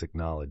of basic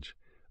knowledge,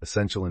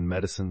 essential in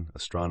medicine,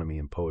 astronomy,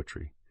 and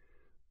poetry.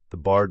 The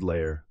Bard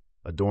layer,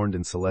 adorned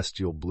in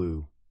celestial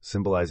blue,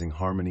 symbolizing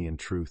harmony and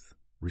truth,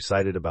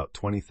 recited about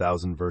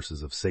 20,000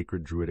 verses of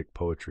sacred Druidic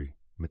poetry,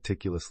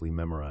 meticulously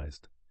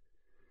memorized.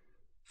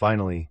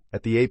 Finally,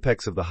 at the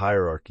apex of the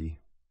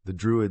hierarchy, the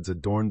Druids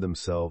adorned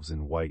themselves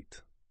in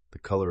white, the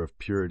color of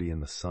purity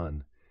and the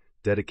sun,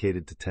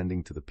 dedicated to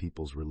tending to the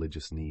people's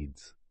religious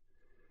needs.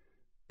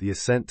 The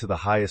ascent to the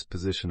highest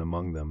position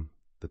among them,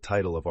 the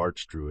title of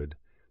Archdruid,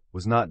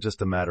 was not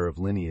just a matter of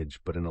lineage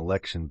but an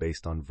election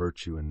based on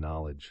virtue and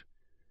knowledge.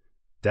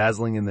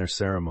 Dazzling in their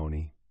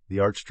ceremony, the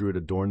Archdruid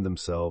adorned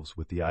themselves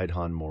with the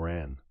Eidhan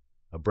Moran,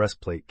 a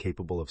breastplate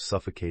capable of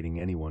suffocating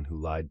anyone who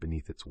lied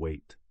beneath its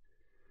weight.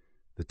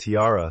 The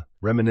tiara,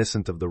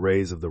 reminiscent of the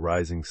rays of the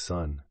rising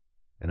sun,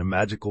 and a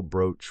magical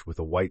brooch with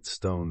a white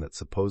stone that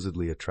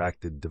supposedly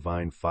attracted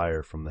divine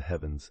fire from the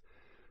heavens,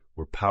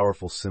 were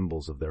powerful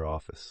symbols of their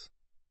office.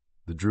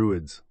 The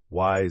Druids,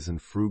 wise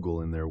and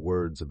frugal in their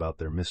words about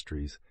their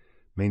mysteries,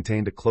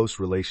 maintained a close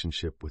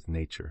relationship with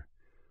nature,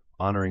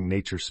 honoring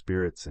nature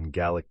spirits and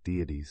Gallic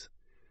deities,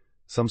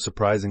 some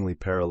surprisingly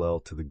parallel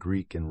to the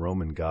Greek and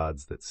Roman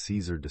gods that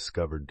Caesar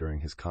discovered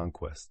during his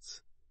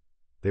conquests.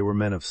 They were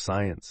men of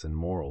science and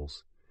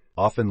morals,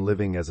 often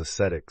living as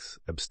ascetics,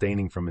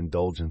 abstaining from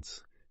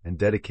indulgence, and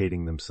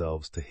dedicating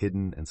themselves to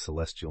hidden and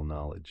celestial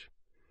knowledge.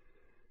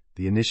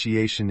 The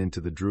initiation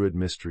into the Druid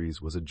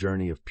mysteries was a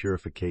journey of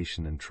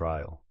purification and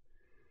trial.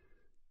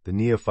 The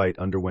neophyte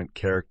underwent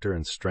character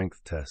and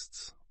strength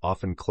tests,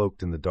 often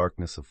cloaked in the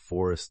darkness of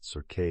forests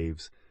or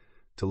caves,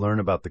 to learn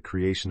about the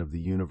creation of the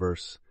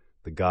universe,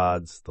 the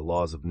gods, the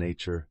laws of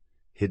nature,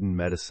 hidden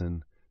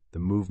medicine, the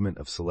movement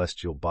of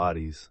celestial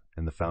bodies,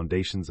 and the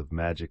foundations of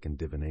magic and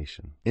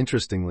divination.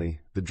 Interestingly,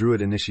 the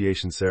Druid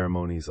initiation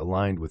ceremonies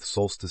aligned with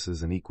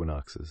solstices and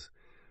equinoxes,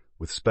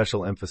 with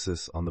special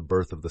emphasis on the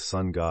birth of the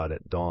sun god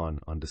at dawn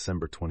on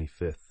December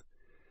 25th.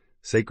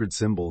 Sacred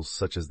symbols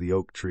such as the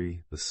oak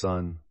tree, the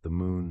sun, the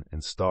moon,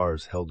 and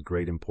stars held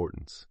great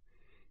importance.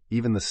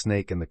 Even the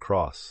snake and the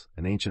cross,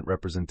 an ancient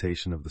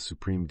representation of the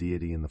supreme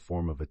deity in the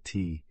form of a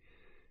T,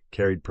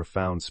 carried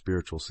profound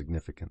spiritual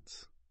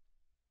significance.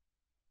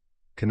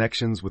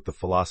 Connections with the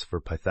philosopher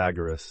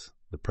Pythagoras,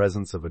 the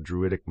presence of a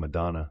Druidic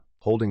Madonna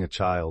holding a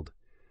child,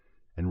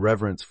 and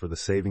reverence for the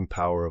saving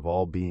power of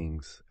all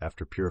beings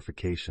after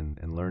purification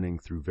and learning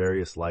through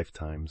various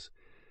lifetimes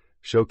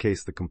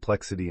showcase the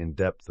complexity and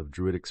depth of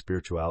Druidic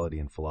spirituality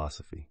and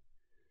philosophy.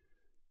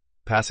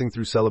 Passing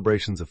through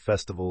celebrations of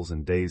festivals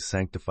and days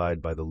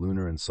sanctified by the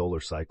lunar and solar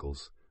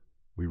cycles,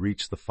 we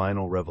reach the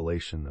final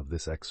revelation of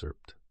this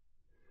excerpt.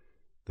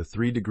 The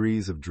 3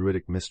 degrees of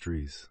Druidic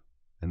mysteries,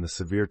 and the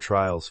severe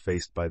trials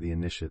faced by the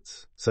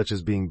initiates, such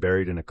as being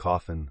buried in a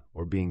coffin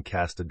or being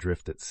cast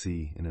adrift at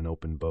sea in an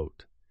open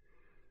boat.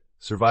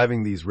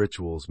 Surviving these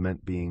rituals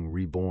meant being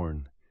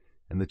reborn,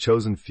 and the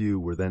chosen few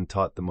were then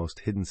taught the most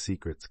hidden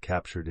secrets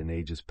captured in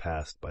ages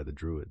past by the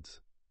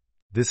Druids.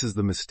 This is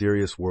the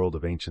mysterious world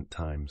of ancient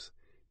times,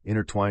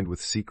 intertwined with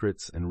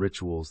secrets and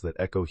rituals that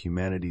echo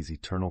humanity's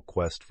eternal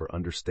quest for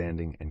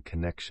understanding and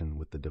connection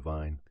with the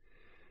divine.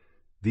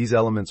 These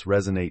elements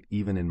resonate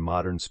even in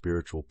modern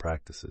spiritual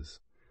practices.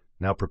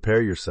 Now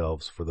prepare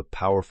yourselves for the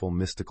powerful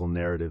mystical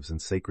narratives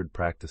and sacred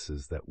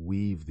practices that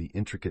weave the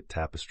intricate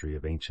tapestry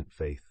of ancient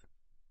faith.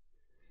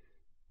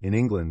 In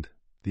England,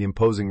 the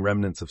imposing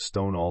remnants of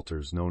stone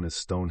altars known as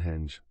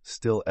Stonehenge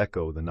still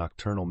echo the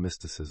nocturnal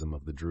mysticism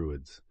of the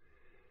Druids.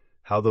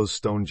 How those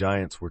stone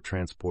giants were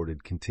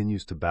transported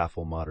continues to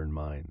baffle modern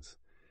minds.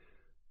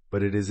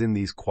 But it is in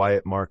these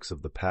quiet marks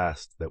of the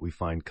past that we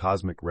find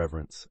cosmic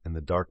reverence and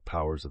the dark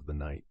powers of the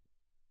night.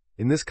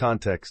 In this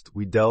context,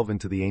 we delve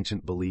into the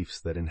ancient beliefs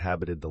that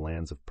inhabited the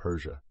lands of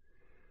Persia.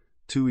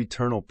 2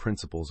 eternal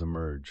principles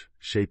emerge,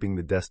 shaping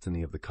the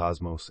destiny of the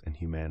cosmos and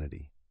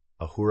humanity.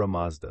 Ahura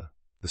Mazda,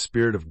 the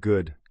spirit of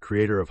good,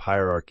 creator of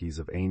hierarchies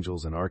of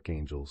angels and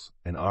archangels,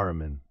 and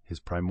Ahriman, his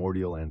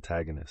primordial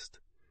antagonist.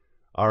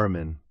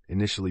 Ahriman,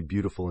 initially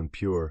beautiful and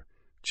pure,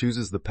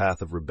 chooses the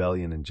path of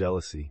rebellion and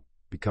jealousy,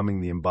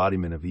 becoming the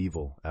embodiment of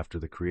evil after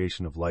the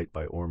creation of light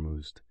by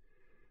Ormuzd.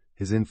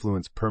 His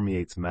influence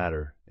permeates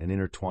matter and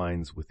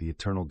intertwines with the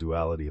eternal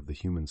duality of the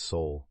human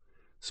soul,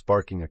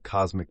 sparking a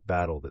cosmic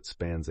battle that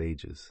spans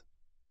ages.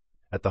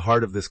 At the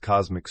heart of this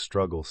cosmic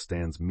struggle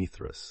stands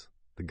Mithras,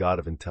 the god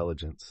of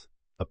intelligence,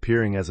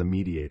 appearing as a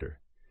mediator.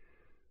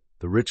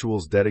 The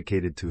rituals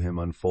dedicated to him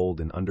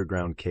unfold in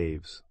underground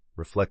caves,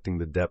 reflecting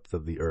the depth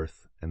of the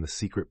earth and the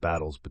secret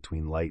battles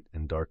between light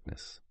and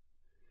darkness.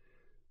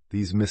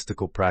 These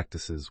mystical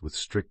practices, with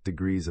strict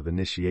degrees of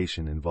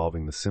initiation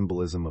involving the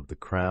symbolism of the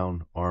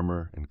crown,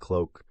 armor, and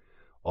cloak,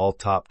 all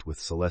topped with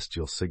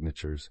celestial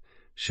signatures,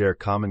 share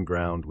common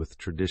ground with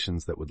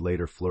traditions that would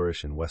later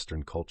flourish in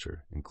Western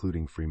culture,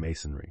 including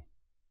Freemasonry.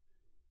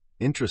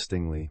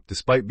 Interestingly,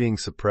 despite being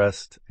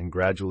suppressed and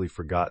gradually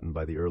forgotten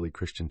by the early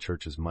Christian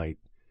church's might,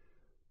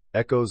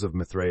 echoes of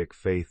Mithraic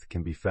faith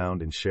can be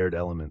found in shared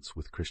elements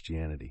with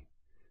Christianity.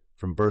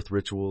 From birth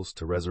rituals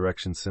to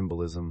resurrection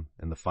symbolism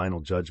and the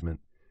final judgment,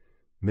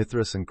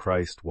 Mithras and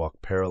Christ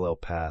walk parallel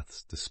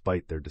paths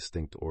despite their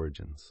distinct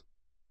origins.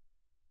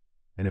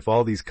 And if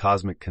all these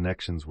cosmic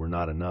connections were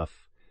not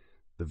enough,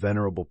 the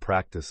venerable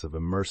practice of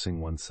immersing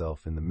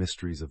oneself in the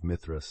mysteries of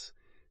Mithras,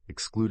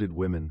 excluded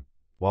women,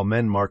 while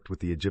men marked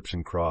with the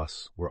Egyptian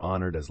cross were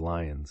honored as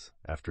lions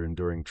after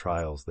enduring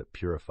trials that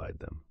purified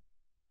them.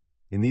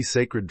 In these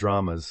sacred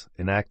dramas,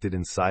 enacted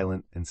in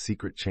silent and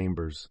secret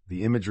chambers,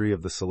 the imagery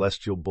of the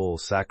celestial bull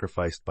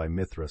sacrificed by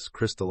Mithras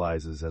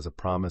crystallizes as a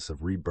promise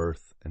of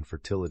rebirth and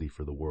fertility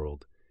for the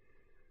world.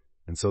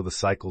 And so the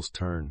cycles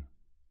turn,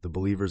 the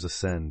believers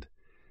ascend,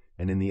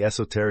 and in the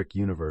esoteric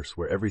universe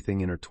where everything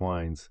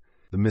intertwines,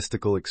 the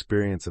mystical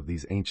experience of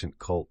these ancient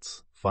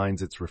cults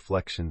finds its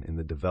reflection in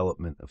the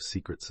development of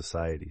secret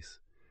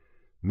societies.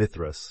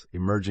 Mithras,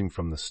 emerging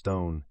from the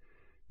stone,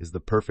 is the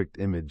perfect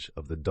image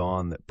of the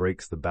dawn that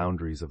breaks the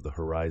boundaries of the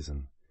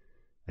horizon,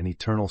 an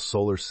eternal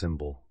solar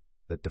symbol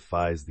that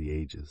defies the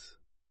ages.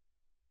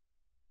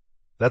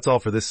 That's all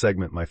for this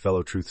segment, my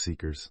fellow truth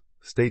seekers.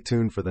 Stay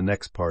tuned for the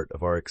next part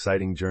of our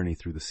exciting journey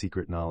through the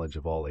secret knowledge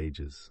of all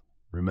ages.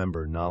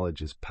 Remember,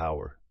 knowledge is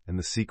power, and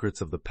the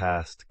secrets of the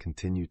past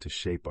continue to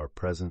shape our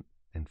present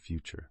and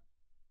future.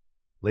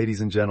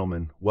 Ladies and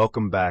gentlemen,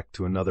 welcome back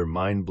to another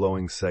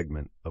mind-blowing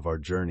segment of our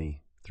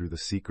journey through the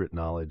secret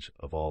knowledge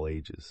of all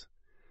ages.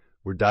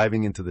 We're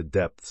diving into the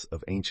depths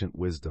of ancient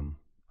wisdom,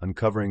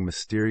 uncovering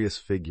mysterious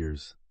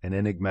figures and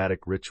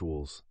enigmatic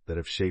rituals that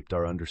have shaped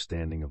our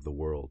understanding of the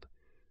world.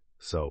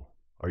 So,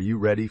 are you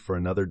ready for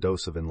another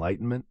dose of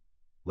enlightenment?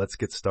 Let's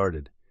get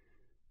started.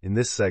 In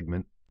this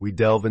segment, we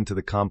delve into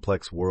the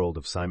complex world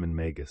of Simon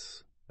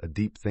Magus, a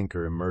deep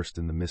thinker immersed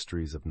in the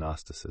mysteries of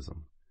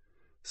Gnosticism.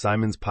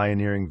 Simon's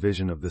pioneering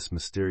vision of this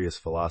mysterious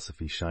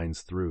philosophy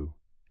shines through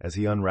as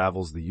he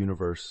unravels the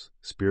universe,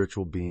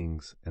 spiritual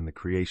beings, and the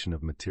creation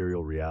of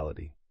material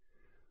reality.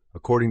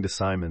 According to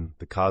Simon,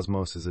 the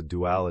cosmos is a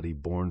duality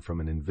born from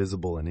an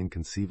invisible and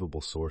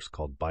inconceivable source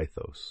called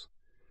Bythos.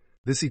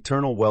 This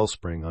eternal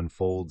wellspring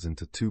unfolds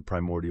into two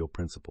primordial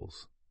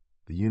principles: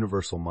 the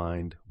universal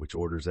mind, which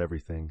orders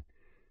everything,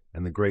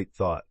 and the great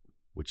thought,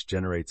 which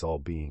generates all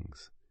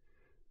beings.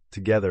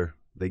 Together,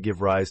 they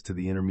give rise to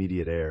the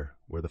intermediate air,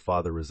 where the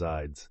Father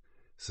resides,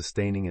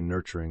 sustaining and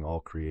nurturing all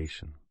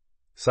creation.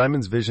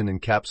 Simon's vision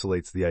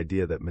encapsulates the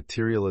idea that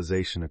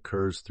materialization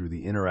occurs through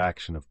the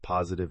interaction of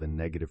positive and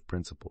negative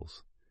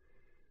principles.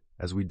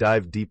 As we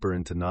dive deeper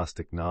into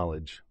Gnostic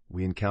knowledge,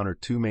 we encounter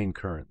two main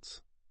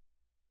currents: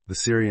 the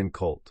Syrian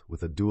cult,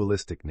 with a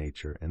dualistic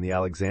nature, and the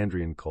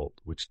Alexandrian cult,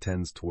 which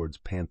tends towards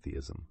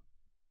pantheism.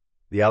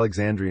 The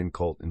Alexandrian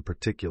cult, in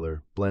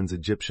particular, blends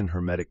Egyptian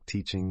Hermetic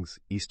teachings,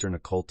 Eastern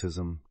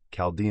occultism,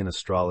 Chaldean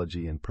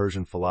astrology, and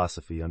Persian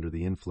philosophy under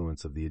the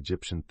influence of the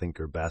Egyptian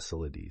thinker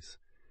Basilides.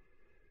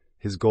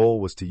 His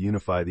goal was to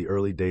unify the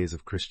early days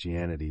of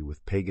Christianity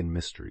with pagan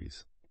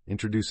mysteries,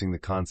 introducing the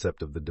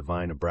concept of the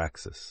divine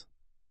Abraxas.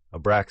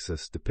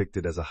 Abraxas,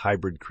 depicted as a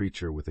hybrid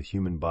creature with a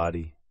human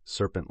body,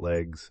 serpent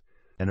legs,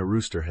 and a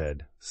rooster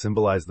head,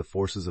 symbolized the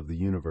forces of the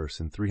universe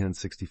in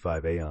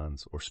 365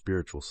 aeons, or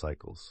spiritual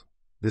cycles.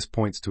 This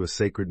points to a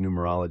sacred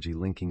numerology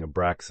linking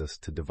Abraxas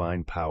to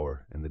divine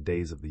power and the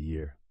days of the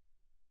year.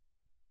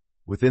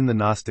 Within the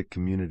Gnostic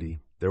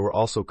community, there were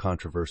also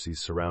controversies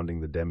surrounding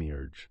the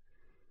demiurge.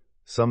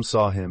 Some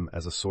saw him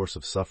as a source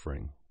of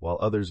suffering, while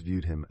others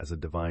viewed him as a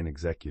divine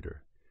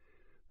executor.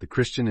 The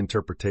Christian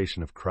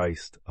interpretation of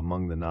Christ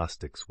among the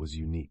Gnostics was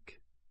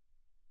unique.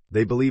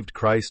 They believed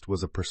Christ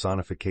was a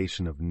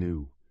personification of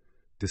Nu,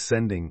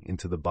 descending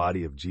into the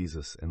body of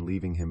Jesus and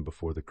leaving him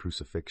before the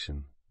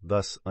crucifixion,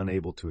 thus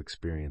unable to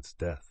experience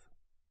death.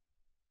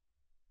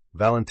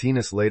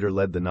 Valentinus later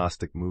led the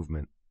Gnostic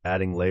movement,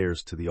 adding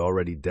layers to the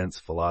already dense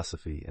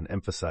philosophy and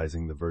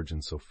emphasizing the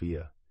Virgin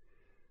Sophia.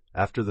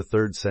 After the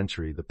 3rd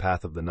century, the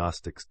path of the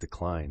Gnostics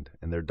declined,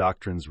 and their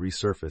doctrines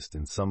resurfaced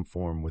in some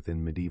form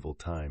within medieval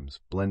times,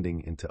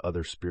 blending into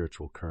other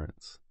spiritual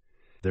currents.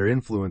 Their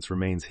influence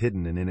remains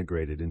hidden and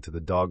integrated into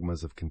the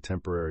dogmas of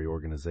contemporary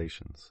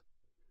organizations.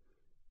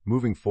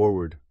 Moving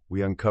forward,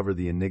 we uncover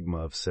the enigma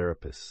of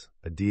Serapis,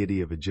 a deity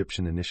of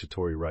Egyptian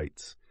initiatory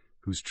rites,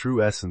 whose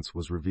true essence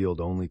was revealed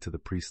only to the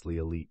priestly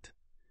elite.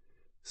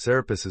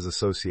 Serapis is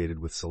associated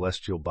with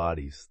celestial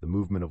bodies, the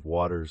movement of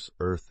waters,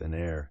 earth, and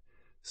air,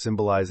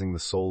 symbolizing the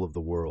soul of the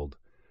world,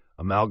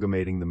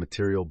 amalgamating the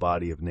material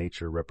body of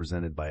nature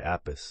represented by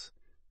Apis,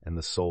 and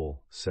the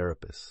soul,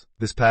 Serapis.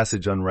 This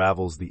passage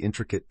unravels the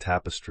intricate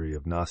tapestry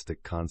of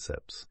Gnostic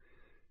concepts,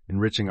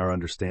 enriching our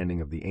understanding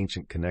of the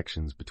ancient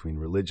connections between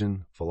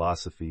religion,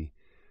 philosophy,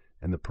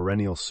 and the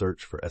perennial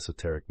search for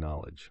esoteric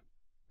knowledge.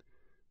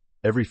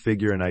 Every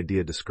figure and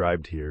idea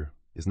described here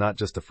is not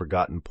just a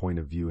forgotten point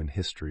of view in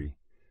history,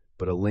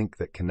 but a link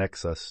that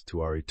connects us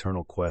to our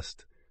eternal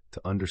quest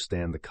to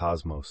understand the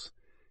cosmos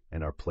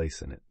and our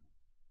place in it.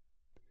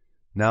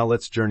 Now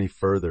let's journey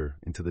further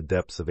into the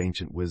depths of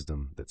ancient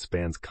wisdom that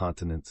spans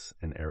continents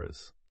and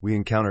eras. We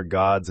encounter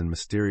gods and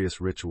mysterious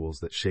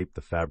rituals that shape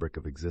the fabric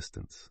of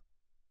existence.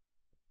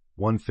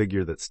 One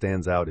figure that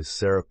stands out is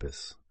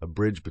Serapis, a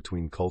bridge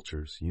between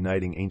cultures,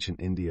 uniting ancient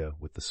India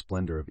with the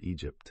splendor of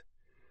Egypt.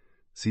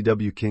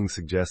 C.W. King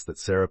suggests that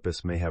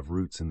Serapis may have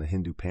roots in the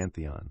Hindu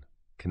pantheon,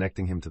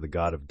 connecting him to the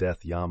god of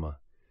death Yama.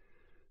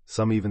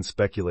 Some even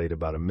speculate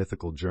about a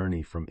mythical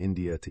journey from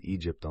India to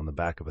Egypt on the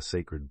back of a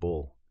sacred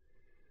bull.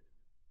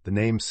 The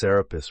name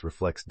Serapis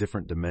reflects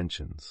different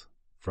dimensions,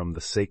 from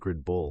the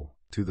sacred bull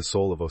to the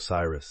soul of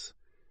Osiris,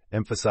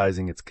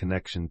 emphasizing its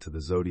connection to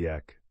the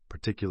zodiac,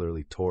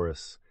 particularly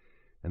Taurus,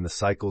 and the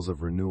cycles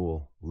of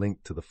renewal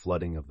linked to the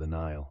flooding of the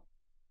Nile.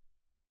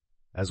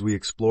 As we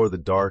explore the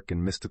dark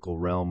and mystical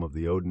realm of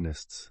the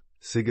Odinists,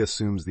 Sigge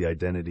assumes the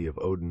identity of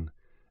Odin,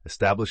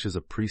 establishes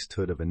a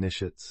priesthood of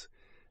initiates,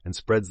 and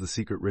spreads the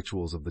secret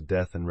rituals of the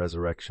death and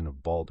resurrection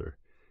of Balder,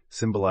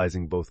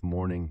 symbolizing both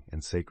mourning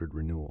and sacred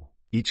renewal.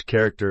 Each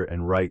character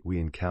and rite we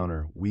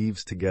encounter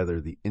weaves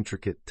together the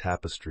intricate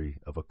tapestry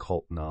of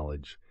occult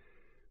knowledge,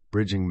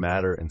 bridging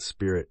matter and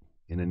spirit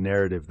in a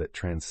narrative that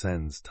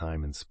transcends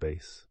time and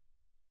space.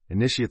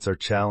 Initiates are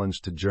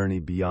challenged to journey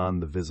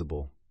beyond the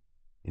visible,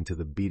 into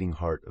the beating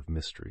heart of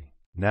mystery.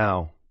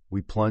 Now,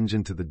 we plunge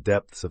into the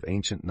depths of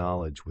ancient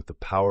knowledge with the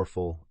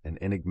powerful and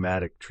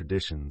enigmatic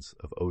traditions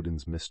of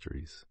Odin's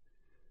mysteries.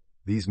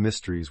 These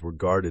mysteries were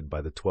guarded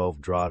by the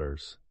 12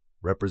 Draughters,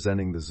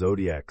 representing the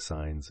zodiac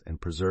signs and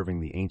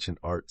preserving the ancient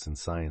arts and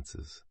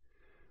sciences.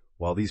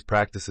 While these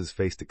practices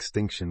faced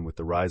extinction with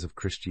the rise of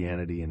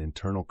Christianity and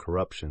internal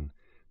corruption,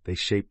 they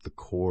shaped the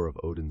core of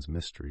Odin's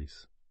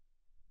mysteries.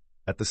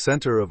 At the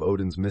center of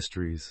Odin's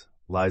mysteries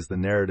lies the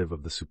narrative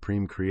of the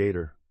Supreme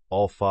Creator,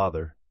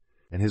 All-Father,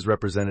 and his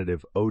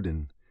representative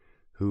Odin,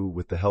 who,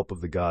 with the help of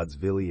the gods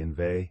Vili and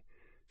Ve,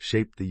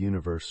 shaped the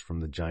universe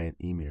from the giant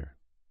Ymir.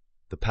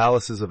 The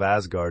palaces of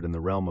Asgard and the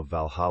realm of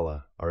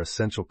Valhalla are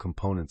essential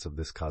components of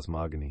this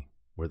cosmogony,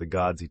 where the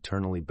gods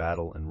eternally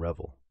battle and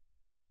revel.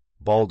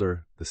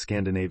 Balder, the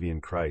Scandinavian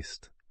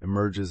Christ,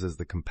 emerges as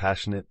the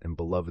compassionate and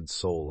beloved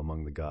soul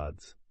among the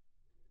gods.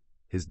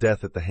 His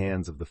death at the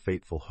hands of the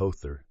fateful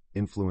Hother,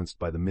 influenced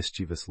by the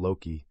mischievous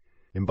Loki,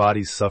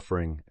 embodies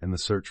suffering and the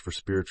search for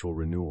spiritual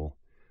renewal,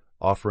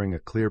 offering a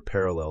clear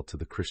parallel to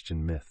the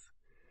Christian myth.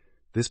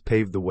 This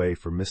paved the way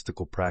for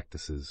mystical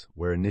practices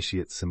where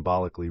initiates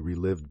symbolically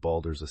relived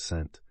Balder's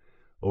ascent,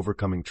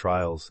 overcoming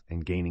trials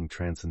and gaining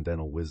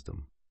transcendental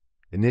wisdom.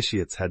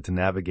 Initiates had to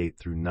navigate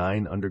through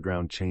 9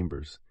 underground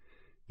chambers,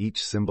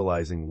 each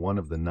symbolizing one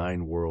of the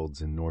 9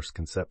 worlds in Norse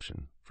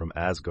conception, from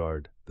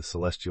Asgard, the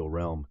celestial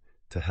realm,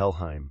 to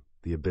Helheim,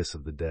 the abyss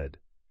of the dead.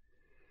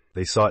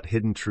 They sought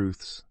hidden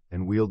truths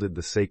and wielded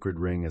the sacred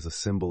ring as a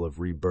symbol of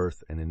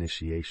rebirth and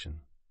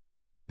initiation.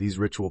 These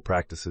ritual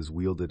practices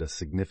wielded a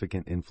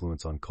significant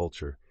influence on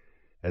culture,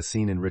 as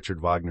seen in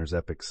Richard Wagner's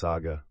epic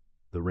saga,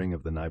 The Ring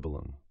of the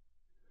Nibelung.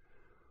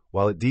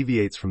 While it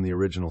deviates from the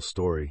original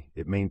story,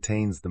 it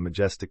maintains the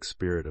majestic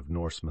spirit of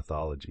Norse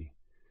mythology.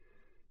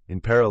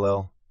 In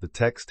parallel, the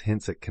text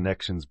hints at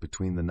connections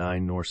between the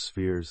 9 Norse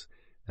spheres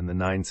and the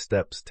 9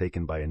 steps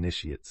taken by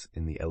initiates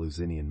in the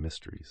Eleusinian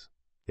mysteries.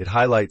 It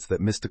highlights that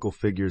mystical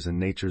figures and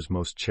nature's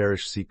most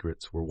cherished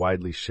secrets were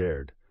widely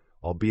shared,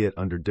 albeit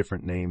under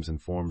different names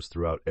and forms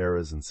throughout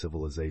eras and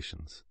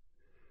civilizations.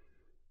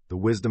 The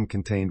wisdom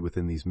contained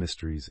within these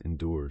mysteries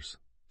endures,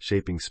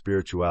 shaping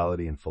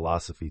spirituality and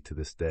philosophy to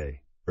this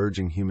day,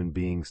 urging human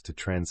beings to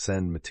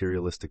transcend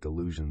materialistic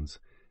illusions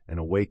and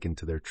awaken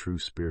to their true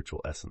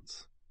spiritual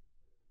essence.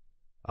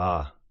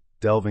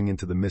 Delving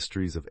into the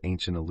mysteries of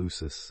ancient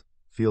Eleusis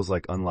feels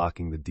like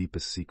unlocking the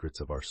deepest secrets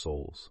of our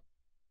souls.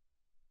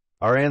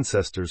 Our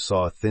ancestors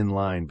saw a thin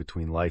line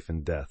between life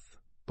and death,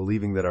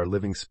 believing that our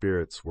living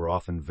spirits were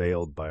often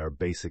veiled by our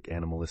basic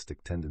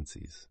animalistic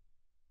tendencies.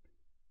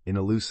 In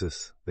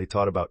Eleusis, they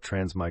taught about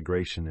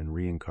transmigration and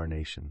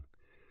reincarnation,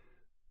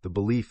 the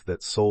belief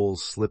that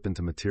souls slip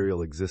into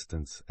material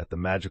existence at the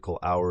magical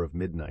hour of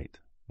midnight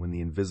when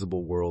the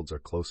invisible worlds are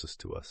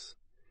closest to us.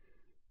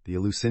 The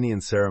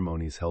Eleusinian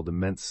ceremonies held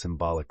immense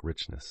symbolic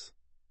richness.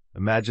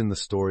 Imagine the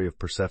story of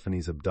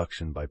Persephone's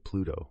abduction by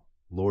Pluto,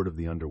 lord of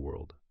the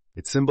underworld.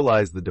 It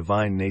symbolized the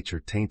divine nature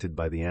tainted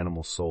by the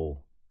animal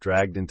soul,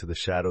 dragged into the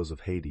shadows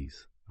of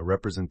Hades, a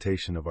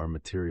representation of our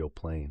material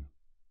plane.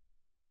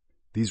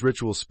 These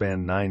rituals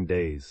spanned 9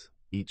 days,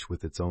 each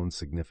with its own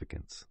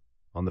significance.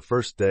 On the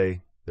first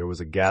day, there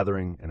was a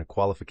gathering and a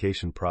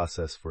qualification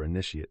process for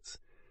initiates,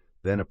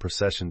 then a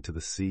procession to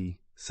the sea,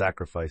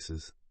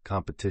 sacrifices,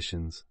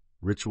 competitions,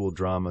 ritual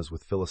dramas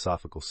with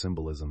philosophical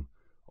symbolism,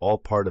 all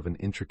part of an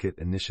intricate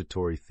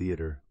initiatory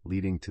theater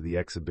leading to the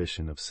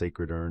exhibition of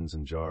sacred urns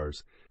and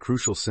jars,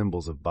 crucial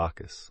symbols of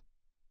Bacchus.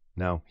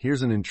 Now,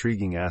 here's an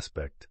intriguing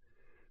aspect.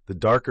 The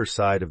darker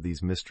side of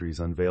these mysteries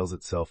unveils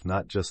itself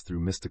not just through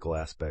mystical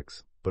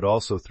aspects, but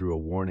also through a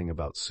warning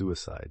about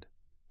suicide,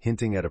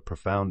 hinting at a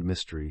profound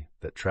mystery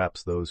that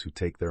traps those who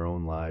take their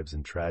own lives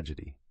in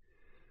tragedy.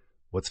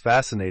 What's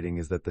fascinating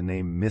is that the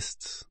name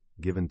mysts,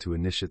 given to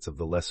initiates of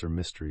the lesser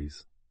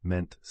mysteries,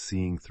 meant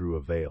seeing through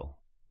a veil.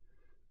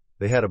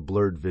 They had a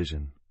blurred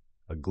vision,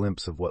 a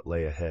glimpse of what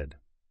lay ahead.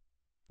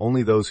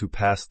 Only those who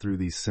passed through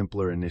these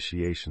simpler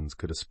initiations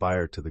could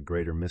aspire to the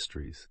greater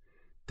mysteries,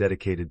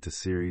 dedicated to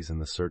Ceres and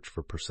the search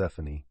for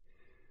Persephone,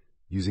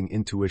 using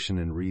intuition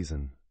and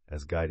reason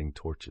as guiding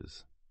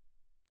torches.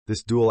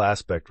 This dual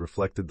aspect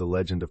reflected the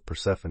legend of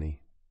Persephone,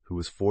 who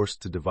was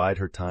forced to divide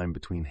her time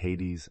between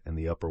Hades and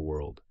the upper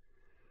world,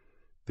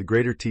 The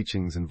greater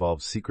teachings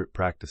involve secret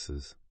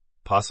practices,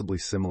 possibly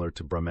similar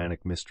to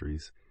Brahmanic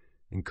mysteries,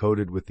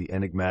 encoded with the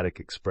enigmatic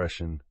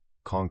expression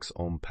Conx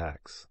Om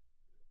Pax.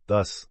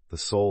 Thus, the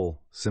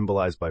soul,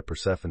 symbolized by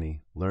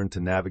Persephone, learned to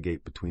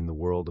navigate between the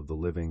world of the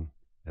living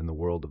and the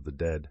world of the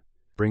dead,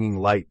 bringing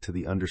light to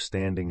the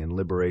understanding and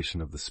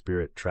liberation of the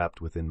spirit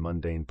trapped within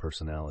mundane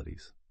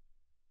personalities.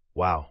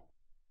 Wow,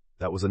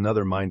 that was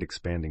another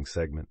mind-expanding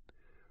segment,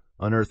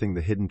 unearthing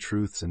the hidden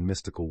truths and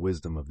mystical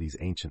wisdom of these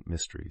ancient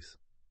mysteries.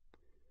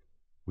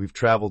 We've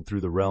traveled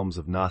through the realms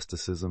of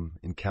Gnosticism,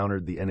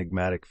 encountered the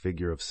enigmatic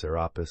figure of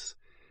Serapis,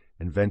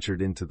 and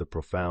ventured into the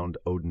profound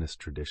Odinist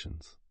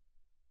traditions.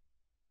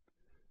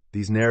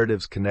 These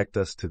narratives connect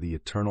us to the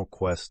eternal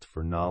quest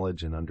for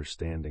knowledge and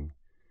understanding,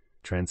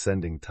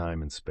 transcending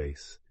time and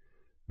space.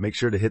 Make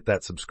sure to hit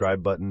that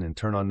subscribe button and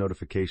turn on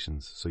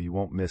notifications so you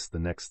won't miss the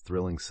next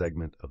thrilling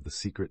segment of the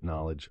secret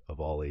knowledge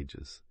of all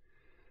ages.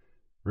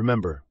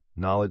 Remember,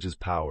 knowledge is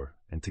power,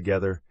 and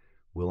together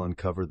we'll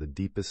uncover the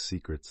deepest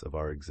secrets of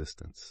our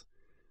existence.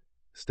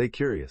 Stay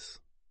curious.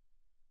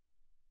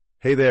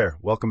 Hey there,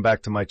 welcome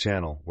back to my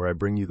channel, where I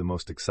bring you the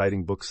most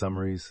exciting book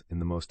summaries in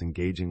the most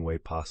engaging way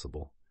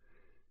possible.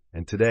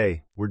 And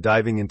today, we're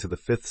diving into the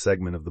 5th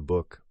segment of the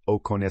book, O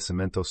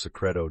Conhecimento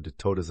Secreto de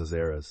Todas as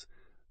Eras,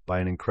 by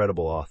an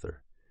incredible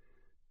author.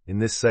 In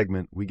this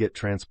segment, we get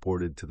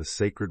transported to the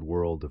sacred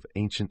world of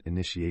ancient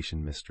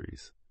initiation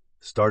mysteries,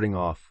 starting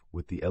off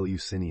with the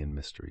Eleusinian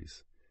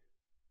mysteries.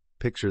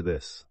 Picture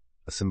this,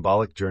 a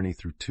symbolic journey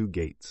through 2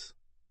 gates,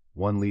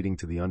 one leading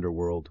to the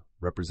underworld,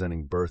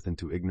 representing birth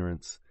into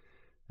ignorance,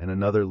 and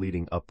another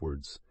leading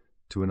upwards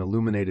to an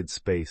illuminated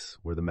space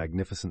where the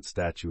magnificent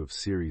statue of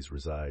Ceres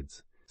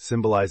resides,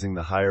 symbolizing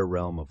the higher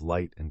realm of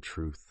light and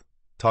truth.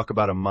 Talk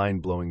about a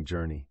mind-blowing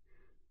journey.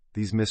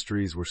 These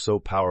mysteries were so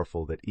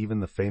powerful that even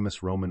the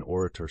famous Roman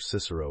orator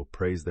Cicero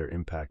praised their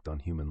impact on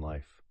human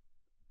life.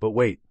 But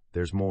wait,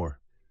 there's more.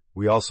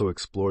 We also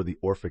explore the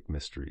Orphic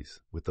mysteries,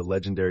 with the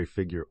legendary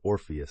figure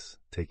Orpheus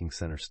taking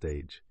center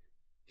stage.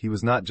 He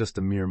was not just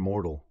a mere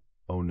mortal.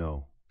 Oh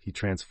no, he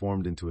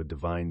transformed into a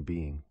divine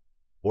being.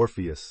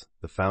 Orpheus,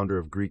 the founder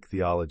of Greek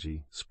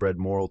theology, spread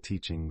moral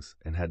teachings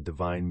and had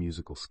divine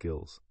musical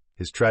skills.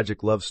 His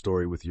tragic love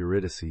story with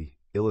Eurydice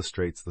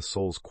illustrates the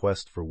soul's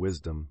quest for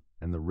wisdom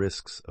and the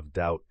risks of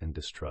doubt and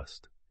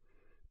distrust.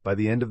 By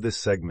the end of this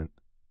segment,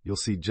 you'll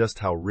see just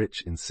how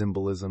rich in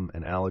symbolism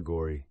and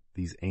allegory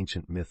these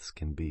ancient myths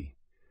can be.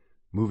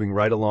 Moving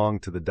right along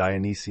to the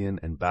Dionysian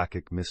and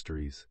Bacchic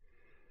mysteries,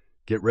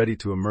 get ready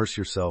to immerse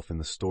yourself in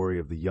the story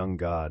of the young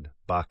god,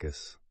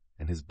 Bacchus,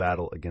 and his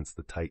battle against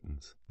the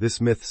Titans.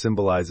 This myth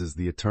symbolizes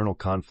the eternal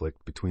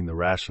conflict between the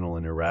rational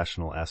and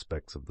irrational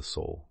aspects of the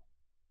soul.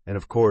 And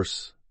of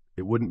course,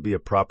 it wouldn't be a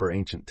proper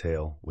ancient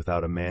tale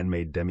without a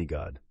man-made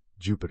demigod,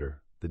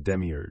 Jupiter, the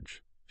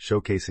demiurge,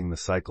 showcasing the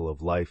cycle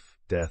of life,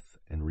 death,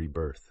 and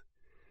rebirth.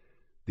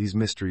 These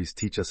mysteries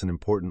teach us an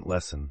important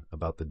lesson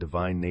about the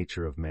divine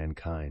nature of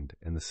mankind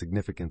and the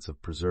significance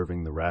of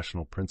preserving the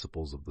rational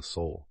principles of the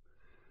soul.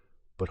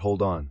 But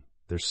hold on,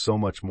 there's so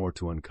much more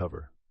to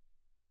uncover.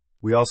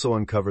 We also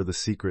uncover the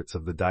secrets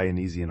of the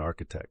Dionysian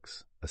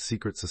architects, a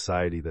secret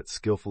society that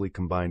skillfully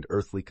combined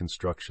earthly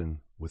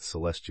construction with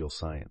celestial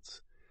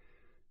science.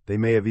 They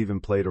may have even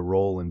played a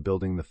role in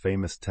building the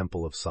famous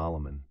Temple of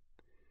Solomon.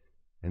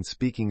 And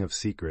speaking of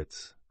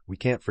secrets, we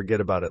can't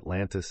forget about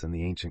Atlantis and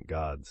the ancient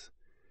gods.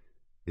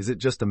 Is it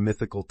just a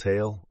mythical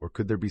tale, or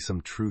could there be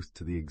some truth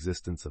to the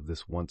existence of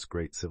this once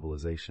great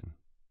civilization?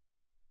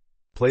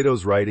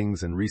 Plato's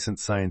writings and recent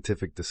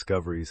scientific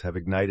discoveries have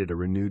ignited a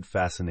renewed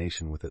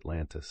fascination with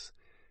Atlantis,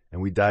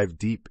 and we dive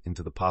deep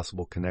into the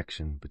possible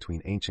connection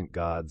between ancient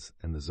gods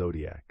and the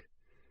zodiac.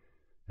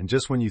 And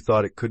just when you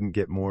thought it couldn't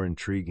get more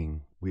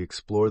intriguing, we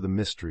explore the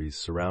mysteries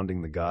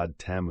surrounding the god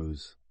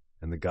Tammuz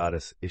and the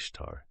goddess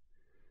Ishtar.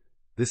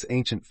 This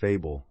ancient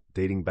fable,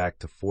 dating back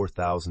to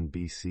 4000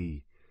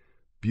 BC,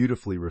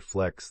 beautifully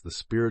reflects the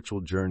spiritual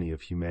journey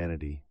of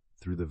humanity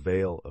through the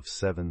veil of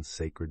 7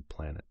 sacred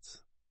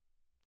planets.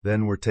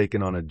 Then we're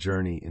taken on a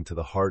journey into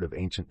the heart of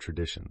ancient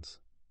traditions,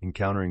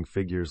 encountering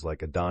figures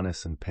like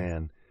Adonis and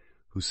Pan,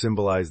 who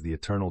symbolize the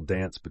eternal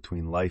dance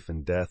between life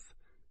and death,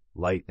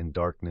 light and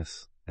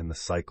darkness, and the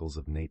cycles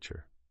of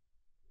nature.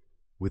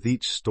 With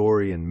each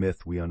story and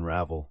myth we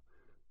unravel,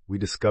 we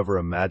discover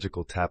a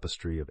magical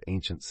tapestry of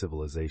ancient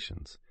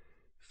civilizations,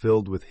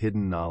 filled with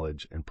hidden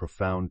knowledge and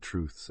profound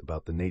truths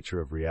about the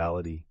nature of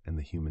reality and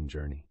the human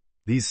journey.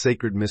 These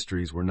sacred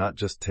mysteries were not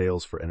just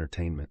tales for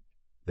entertainment.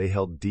 They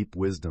held deep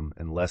wisdom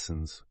and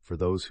lessons for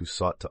those who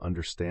sought to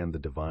understand the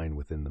divine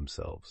within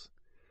themselves.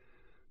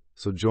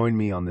 So join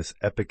me on this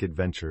epic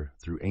adventure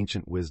through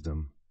ancient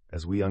wisdom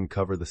as we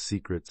uncover the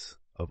secrets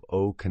of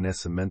O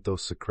Conhecimento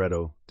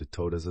Secreto de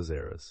Todas as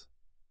Eras.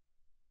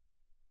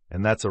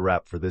 And that's a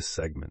wrap for this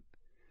segment.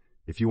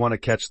 If you want to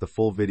catch the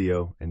full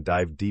video and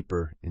dive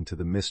deeper into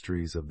the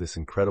mysteries of this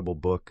incredible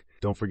book,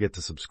 don't forget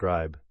to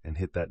subscribe and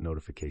hit that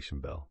notification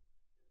bell.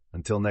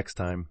 Until next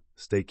time,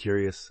 stay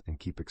curious and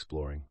keep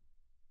exploring.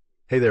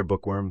 Hey there,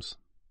 bookworms.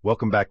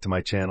 Welcome back to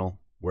my channel,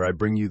 where I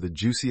bring you the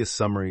juiciest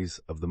summaries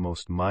of the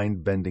most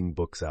mind-bending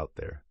books out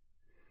there.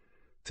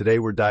 Today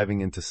we're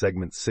diving into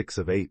segment 6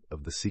 of 8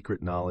 of The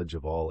Secret Knowledge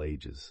of All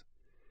Ages.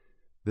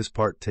 This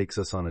part takes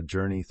us on a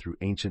journey through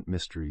ancient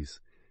mysteries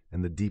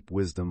and the deep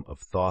wisdom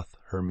of Thoth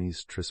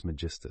Hermes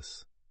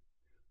Trismegistus.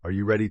 Are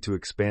you ready to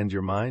expand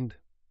your mind?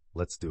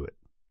 Let's do it.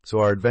 So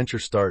our adventure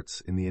starts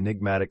in the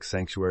enigmatic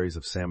sanctuaries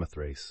of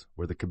Samothrace,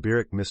 where the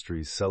Kabiric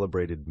mysteries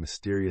celebrated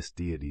mysterious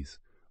deities,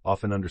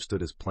 often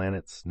understood as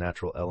planets,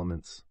 natural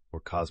elements, or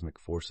cosmic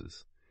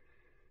forces.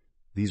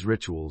 These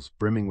rituals,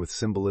 brimming with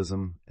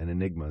symbolism and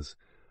enigmas,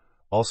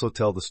 also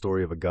tell the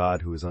story of a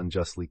god who is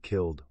unjustly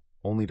killed,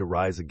 only to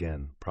rise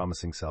again,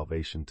 promising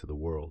salvation to the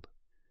world.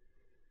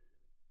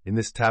 In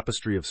this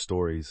tapestry of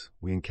stories,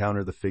 we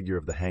encounter the figure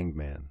of the hanged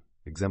man,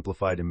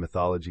 exemplified in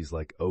mythologies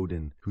like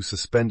Odin, who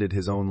suspended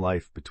his own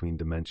life between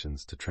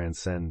dimensions to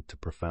transcend to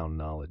profound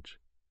knowledge.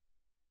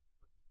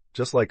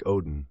 Just like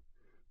Odin,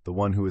 the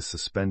one who is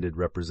suspended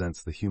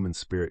represents the human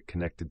spirit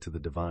connected to the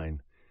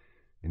divine,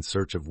 in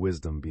search of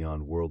wisdom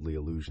beyond worldly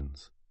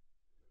illusions.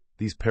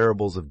 These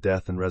parables of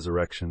death and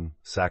resurrection,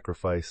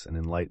 sacrifice and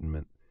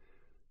enlightenment,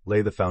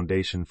 lay the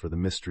foundation for the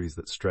mysteries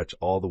that stretch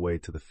all the way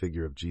to the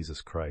figure of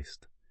Jesus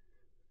Christ.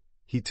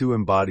 He too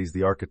embodies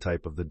the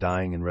archetype of the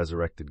dying and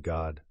resurrected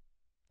God,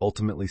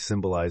 ultimately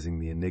symbolizing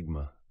the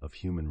enigma of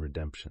human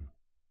redemption.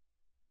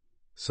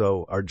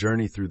 So, our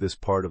journey through this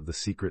part of the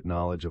secret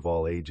knowledge of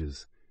all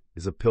ages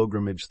is a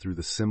pilgrimage through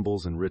the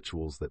symbols and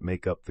rituals that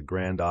make up the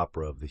grand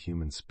opera of the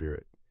human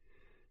spirit.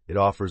 It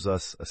offers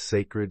us a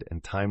sacred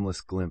and timeless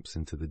glimpse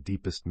into the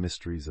deepest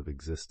mysteries of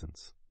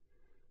existence.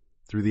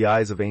 Through the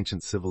eyes of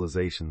ancient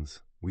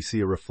civilizations, we see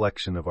a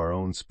reflection of our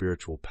own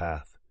spiritual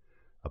path,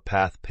 a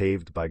path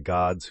paved by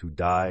gods who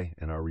die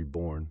and are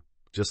reborn,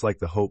 just like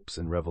the hopes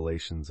and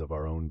revelations of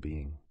our own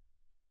being.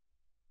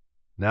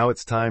 Now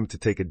it's time to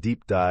take a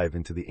deep dive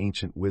into the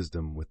ancient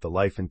wisdom with the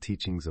life and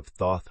teachings of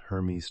Thoth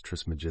Hermes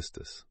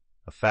Trismegistus,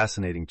 a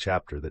fascinating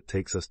chapter that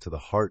takes us to the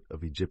heart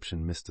of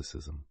Egyptian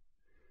mysticism.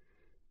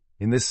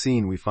 In this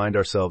scene, we find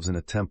ourselves in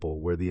a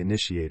temple where the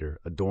initiator,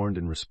 adorned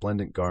in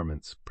resplendent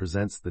garments,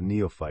 presents the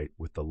neophyte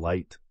with the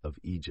light of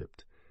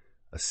Egypt,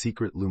 a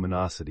secret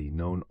luminosity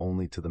known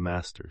only to the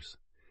masters.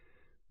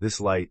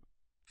 This light,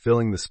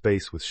 filling the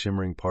space with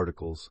shimmering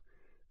particles,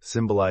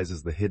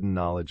 symbolizes the hidden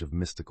knowledge of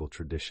mystical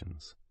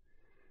traditions.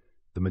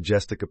 The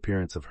majestic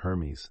appearance of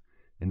Hermes,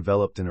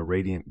 enveloped in a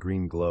radiant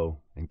green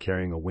glow and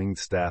carrying a winged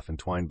staff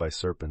entwined by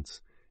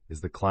serpents,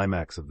 is the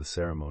climax of the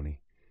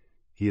ceremony.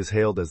 He is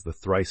hailed as the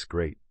thrice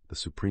great, the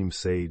supreme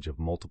sage of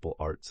multiple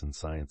arts and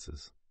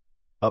sciences.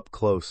 Up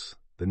close,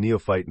 the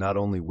neophyte not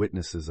only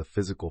witnesses a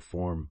physical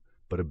form,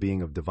 but a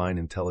being of divine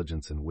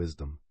intelligence and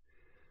wisdom.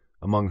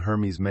 Among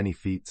Hermes' many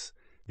feats,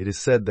 it is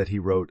said that he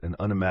wrote an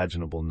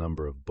unimaginable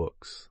number of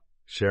books,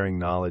 sharing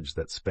knowledge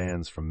that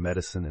spans from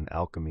medicine and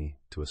alchemy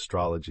to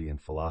astrology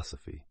and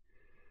philosophy.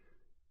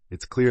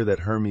 It's clear that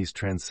Hermes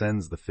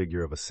transcends the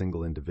figure of a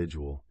single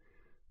individual,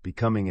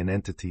 becoming an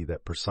entity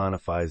that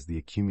personifies the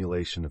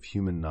accumulation of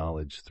human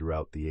knowledge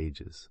throughout the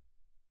ages.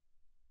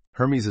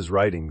 Hermes'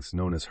 writings,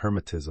 known as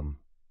Hermetism,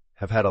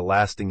 have had a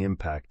lasting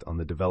impact on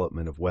the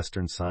development of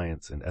Western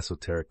science and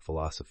esoteric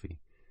philosophy.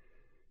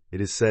 It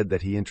is said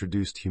that he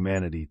introduced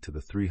humanity to the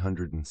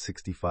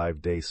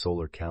 365-day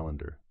solar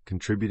calendar,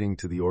 contributing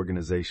to the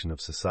organization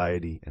of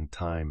society and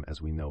time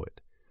as we know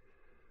it.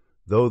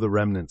 Though the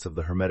remnants of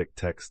the Hermetic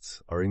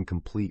texts are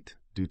incomplete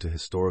due to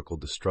historical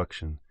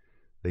destruction,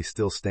 they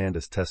still stand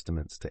as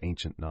testaments to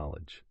ancient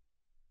knowledge.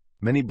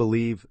 Many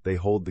believe they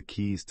hold the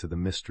keys to the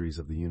mysteries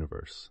of the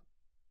universe.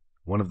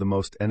 One of the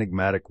most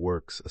enigmatic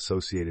works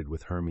associated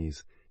with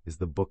Hermes is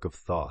the Book of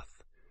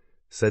Thoth,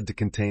 said to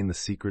contain the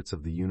secrets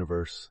of the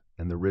universe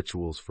and the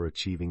rituals for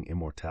achieving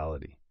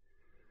immortality.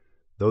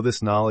 Though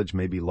this knowledge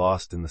may be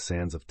lost in the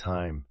sands of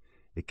time,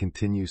 it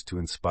continues to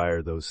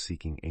inspire those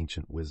seeking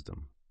ancient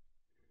wisdom.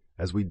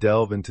 As we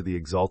delve into the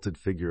exalted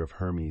figure of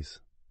Hermes,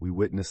 we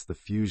witness the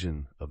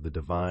fusion of the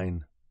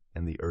divine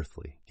and the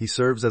earthly. He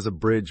serves as a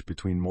bridge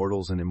between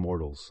mortals and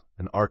immortals,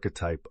 an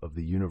archetype of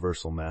the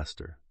universal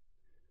master.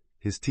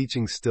 His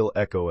teachings still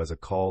echo as a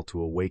call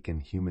to awaken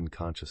human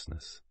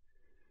consciousness.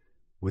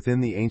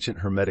 Within the ancient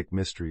Hermetic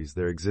mysteries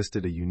there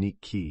existed a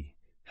unique key,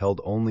 held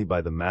only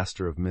by the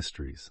Master of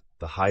Mysteries,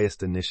 the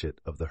highest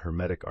initiate of the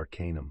Hermetic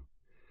Arcanum.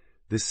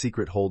 This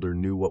secret holder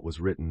knew what was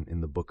written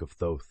in the Book of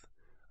Thoth,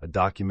 a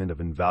document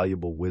of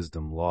invaluable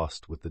wisdom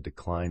lost with the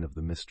decline of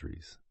the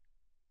mysteries.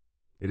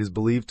 It is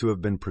believed to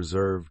have been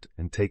preserved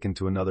and taken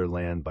to another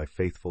land by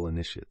faithful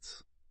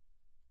initiates.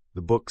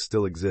 The book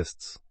still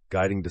exists,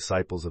 guiding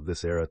disciples of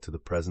this era to the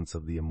presence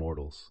of the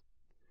immortals.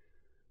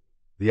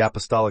 The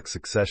apostolic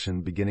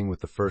succession, beginning with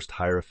the first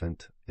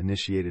Hierophant,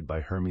 initiated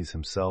by Hermes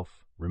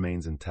himself,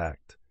 remains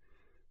intact.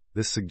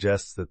 This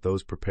suggests that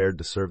those prepared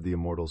to serve the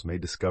immortals may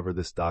discover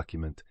this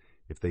document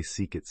if they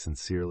seek it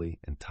sincerely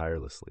and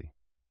tirelessly.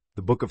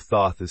 The Book of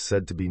Thoth is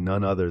said to be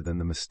none other than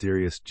the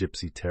mysterious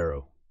Gypsy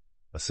Tarot,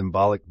 a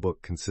symbolic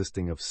book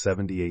consisting of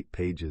 78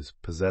 pages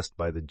possessed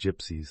by the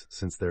Gypsies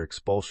since their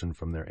expulsion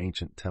from their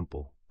ancient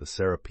temple, the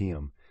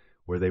Serapeum,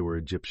 where they were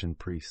Egyptian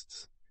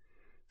priests.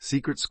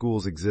 Secret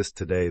schools exist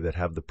today that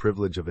have the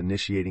privilege of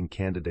initiating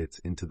candidates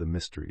into the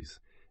mysteries,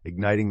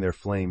 igniting their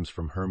flames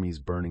from Hermes'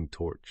 burning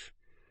torch.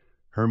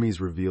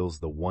 Hermes reveals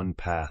the one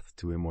path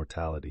to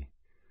immortality,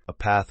 a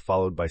path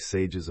followed by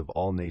sages of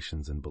all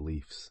nations and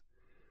beliefs.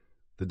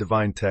 The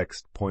divine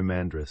text,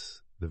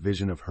 Poimandres, the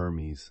Vision of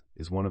Hermes,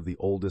 is one of the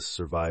oldest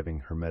surviving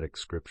Hermetic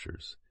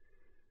scriptures.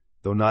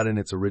 Though not in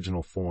its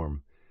original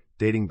form,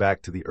 dating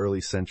back to the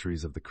early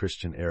centuries of the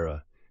Christian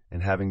era,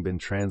 and having been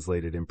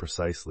translated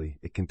imprecisely,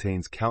 it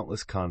contains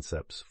countless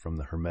concepts from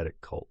the Hermetic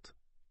cult.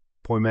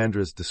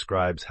 Poimandres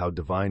describes how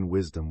divine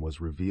wisdom was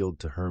revealed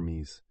to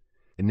Hermes,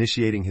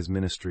 initiating his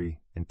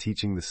ministry and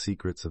teaching the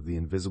secrets of the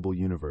invisible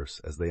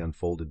universe as they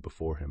unfolded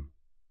before him.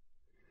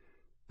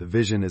 The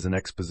vision is an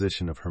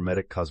exposition of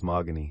Hermetic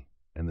cosmogony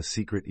and the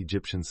secret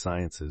Egyptian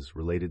sciences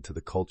related to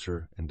the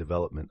culture and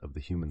development of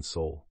the human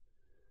soul.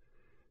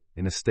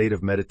 In a state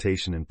of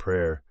meditation and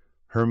prayer,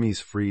 Hermes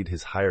freed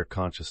his higher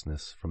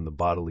consciousness from the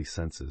bodily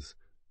senses,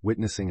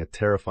 witnessing a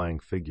terrifying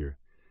figure,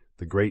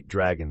 the great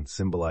dragon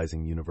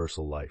symbolizing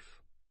universal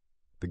life.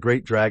 The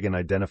great dragon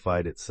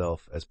identified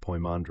itself as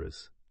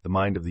Poimandres, the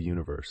mind of the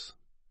universe,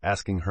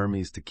 asking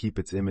Hermes to keep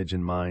its image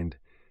in mind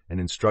and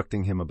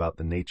instructing him about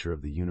the nature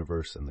of the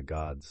universe and the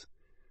gods.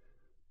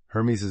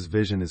 Hermes'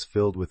 vision is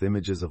filled with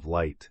images of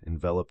light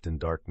enveloped in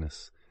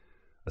darkness,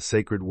 a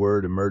sacred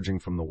word emerging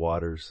from the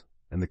waters,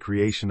 and the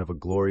creation of a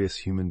glorious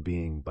human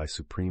being by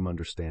supreme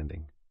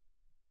understanding.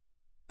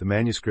 The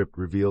manuscript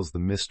reveals the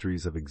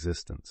mysteries of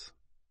existence,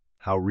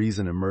 how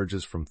reason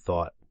emerges from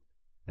thought,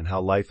 and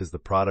how life is the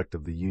product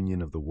of the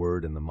union of the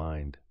word and the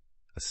mind,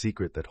 a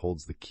secret that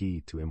holds the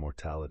key to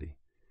immortality.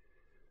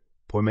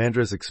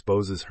 Poimandres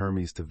exposes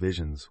Hermes to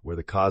visions where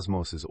the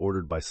cosmos is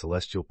ordered by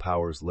celestial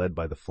powers led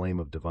by the flame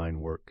of divine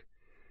work.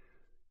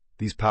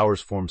 These powers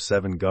form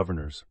 7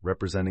 governors,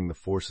 representing the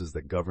forces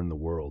that govern the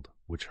world,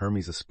 which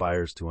Hermes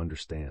aspires to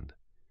understand.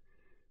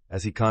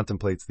 As he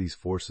contemplates these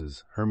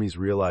forces, Hermes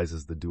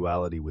realizes the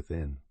duality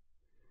within,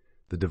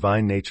 the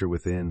divine nature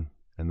within,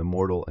 and the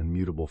mortal and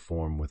mutable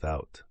form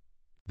without.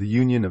 The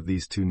union of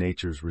these two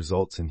natures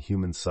results in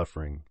human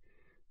suffering,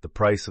 the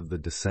price of the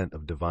descent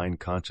of divine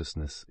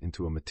consciousness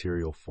into a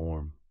material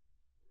form.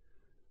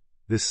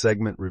 This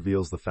segment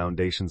reveals the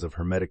foundations of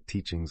Hermetic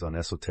teachings on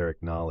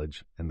esoteric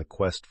knowledge and the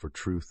quest for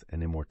truth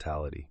and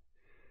immortality.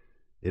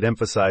 It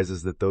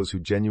emphasizes that those who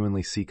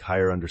genuinely seek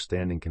higher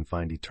understanding can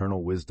find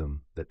eternal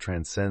wisdom that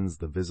transcends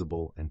the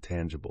visible and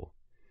tangible.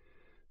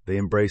 They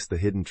embrace the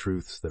hidden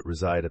truths that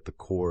reside at the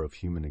core of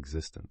human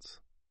existence.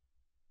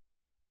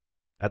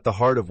 At the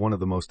heart of one of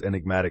the most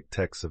enigmatic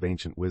texts of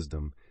ancient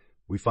wisdom,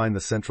 we find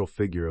the central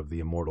figure of the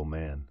immortal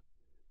man.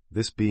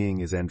 This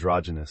being is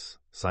androgynous,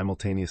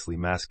 simultaneously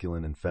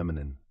masculine and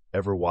feminine,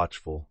 ever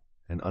watchful,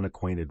 and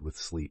unacquainted with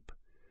sleep.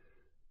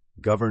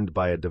 Governed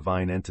by a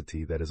divine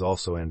entity that is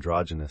also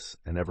androgynous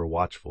and ever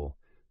watchful,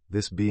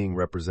 this being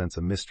represents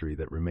a mystery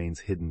that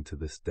remains hidden to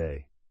this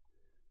day.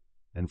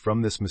 And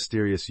from this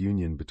mysterious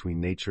union between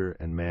nature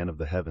and man of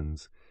the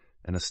heavens,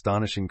 an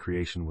astonishing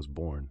creation was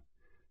born.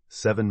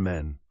 7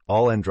 men,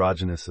 all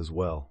androgynous as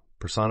well,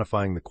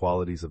 personifying the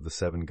qualities of the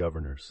 7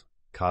 governors,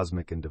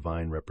 cosmic and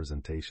divine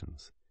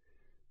representations.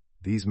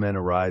 These men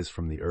arise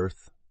from the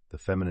earth, the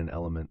feminine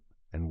element,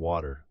 and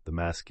water, the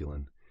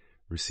masculine,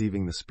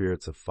 receiving the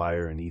spirits of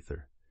fire and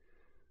ether.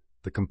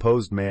 The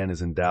composed man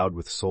is endowed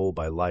with soul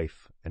by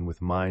life and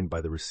with mind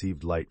by the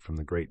received light from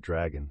the great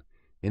dragon,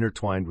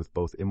 intertwined with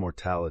both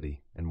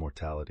immortality and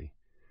mortality.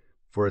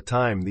 For a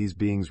time, these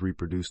beings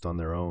reproduced on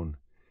their own,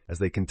 as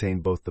they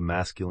contained both the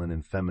masculine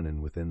and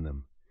feminine within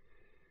them.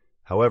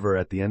 However,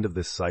 at the end of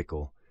this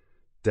cycle,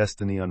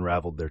 destiny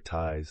unraveled their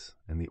ties,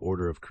 and the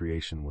order of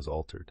creation was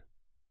altered.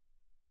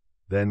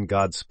 Then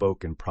God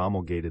spoke and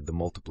promulgated the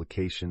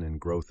multiplication and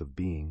growth of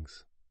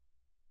beings.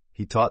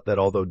 He taught that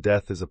although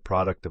death is a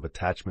product of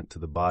attachment to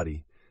the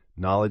body,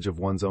 knowledge of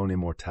one's own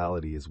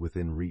immortality is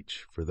within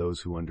reach for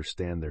those who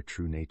understand their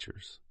true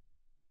natures.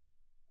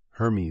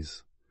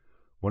 Hermes,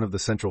 one of the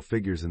central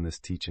figures in this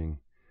teaching,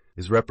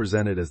 is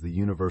represented as the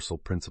universal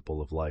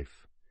principle of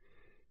life.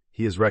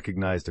 He is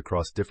recognized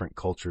across different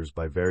cultures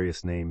by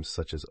various names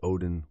such as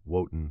Odin,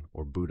 Wotan,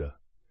 or Buddha.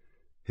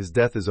 His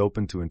death is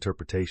open to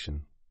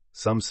interpretation.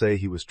 Some say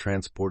he was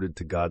transported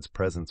to God's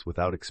presence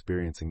without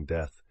experiencing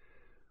death,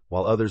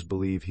 while others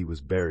believe he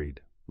was buried,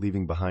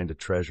 leaving behind a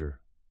treasure,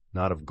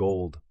 not of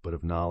gold, but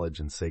of knowledge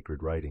and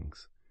sacred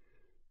writings.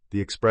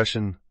 The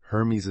expression,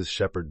 Hermes'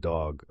 shepherd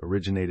dog,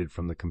 originated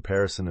from the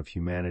comparison of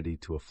humanity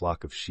to a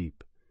flock of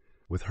sheep,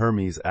 with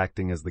Hermes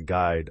acting as the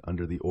guide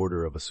under the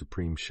order of a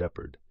supreme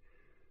shepherd.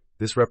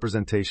 This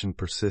representation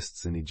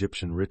persists in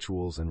Egyptian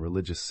rituals and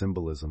religious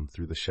symbolism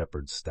through the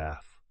shepherd's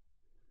staff.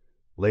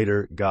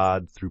 Later,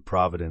 God, through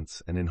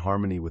providence and in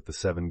harmony with the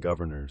 7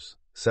 governors,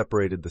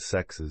 separated the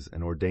sexes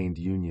and ordained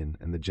union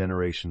and the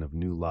generation of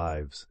new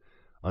lives,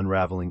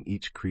 unraveling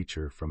each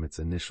creature from its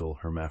initial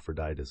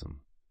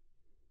hermaphroditism.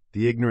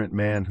 The ignorant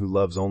man who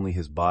loves only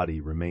his body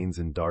remains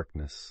in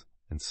darkness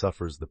and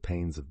suffers the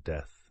pains of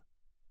death,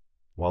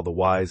 while the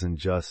wise and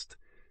just,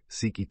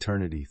 seek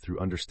eternity through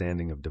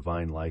understanding of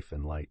divine life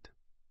and light.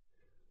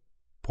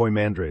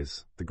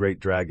 Poimandres, the great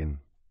dragon,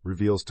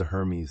 reveals to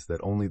Hermes that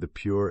only the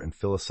pure and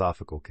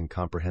philosophical can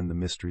comprehend the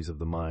mysteries of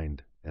the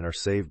mind and are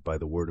saved by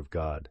the word of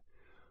God,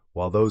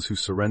 while those who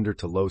surrender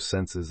to low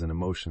senses and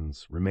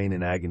emotions remain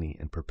in agony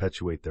and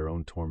perpetuate their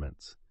own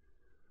torments.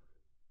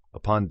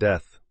 Upon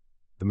death,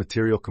 the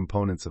material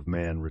components of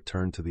man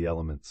return to the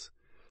elements,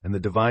 and the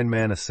divine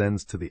man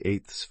ascends to the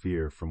eighth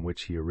sphere from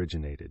which he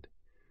originated.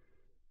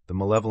 The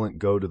malevolent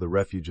go to the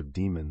refuge of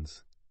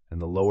demons, and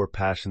the lower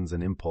passions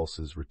and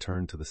impulses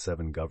return to the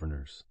seven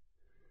governors.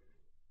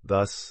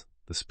 Thus,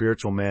 the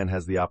spiritual man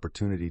has the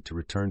opportunity to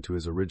return to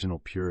his original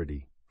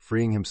purity,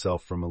 freeing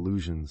himself from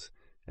illusions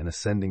and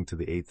ascending to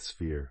the eighth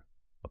sphere,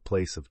 a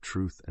place of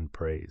truth and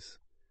praise.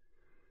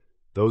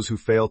 Those who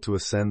fail to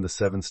ascend the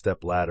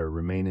seven-step ladder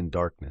remain in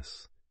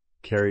darkness,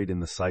 carried in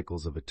the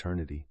cycles of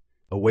eternity,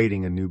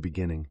 awaiting a new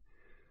beginning,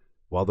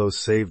 while those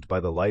saved by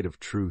the light of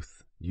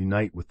truth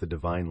unite with the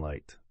divine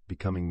light,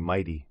 becoming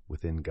mighty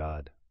within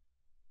God.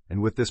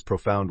 And with this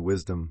profound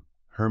wisdom,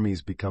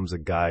 Hermes becomes a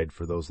guide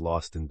for those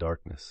lost in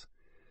darkness.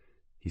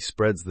 He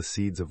spreads the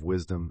seeds of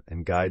wisdom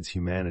and guides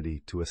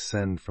humanity to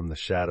ascend from the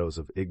shadows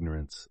of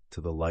ignorance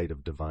to the light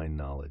of divine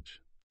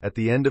knowledge. At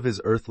the end of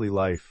his earthly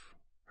life,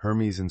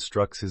 Hermes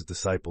instructs his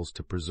disciples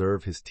to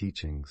preserve his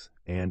teachings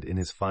and, in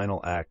his final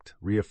act,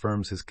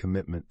 reaffirms his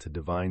commitment to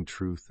divine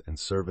truth and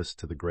service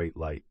to the great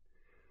light,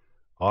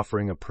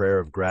 offering a prayer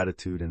of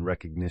gratitude and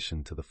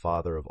recognition to the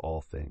Father of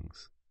all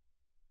things.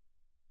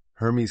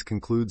 Hermes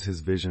concludes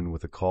his vision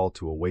with a call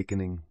to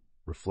awakening,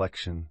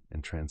 reflection,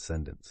 and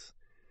transcendence.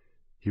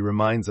 He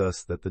reminds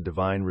us that the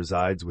divine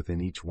resides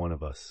within each one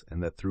of us,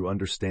 and that through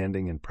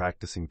understanding and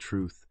practicing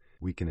truth,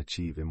 we can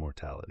achieve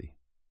immortality.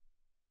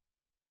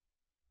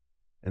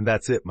 And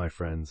that's it, my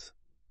friends.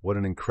 What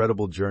an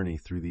incredible journey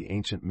through the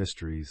ancient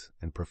mysteries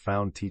and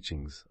profound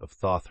teachings of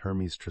Thoth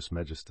Hermes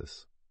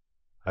Trismegistus.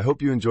 I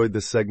hope you enjoyed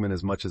this segment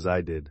as much as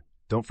I did.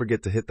 Don't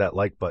forget to hit that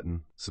like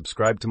button,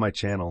 subscribe to my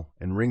channel,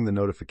 and ring the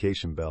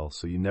notification bell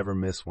so you never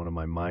miss one of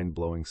my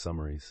mind-blowing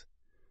summaries.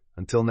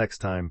 Until next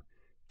time,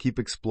 keep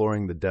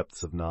exploring the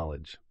depths of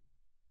knowledge.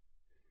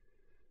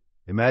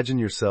 Imagine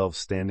yourselves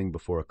standing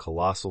before a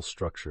colossal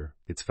structure,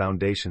 its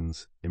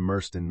foundations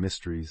immersed in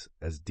mysteries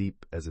as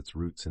deep as its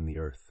roots in the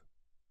earth.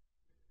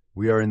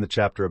 We are in the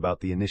chapter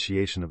about the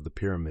initiation of the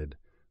pyramid,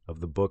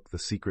 of the book The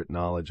Secret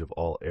Knowledge of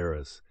All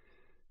Eras,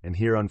 and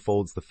here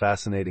unfolds the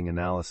fascinating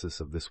analysis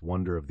of this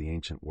wonder of the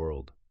ancient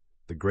world,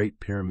 the Great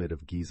Pyramid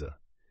of Giza.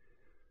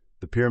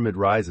 The pyramid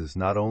rises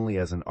not only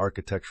as an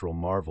architectural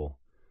marvel,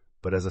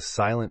 but as a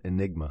silent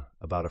enigma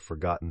about a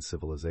forgotten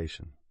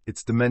civilization.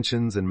 Its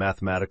dimensions and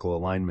mathematical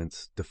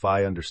alignments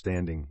defy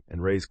understanding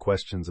and raise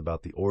questions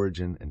about the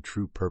origin and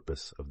true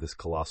purpose of this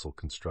colossal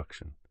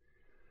construction.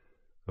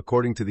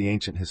 According to the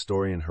ancient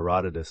historian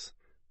Herodotus,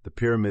 the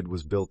pyramid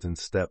was built in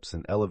steps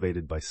and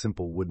elevated by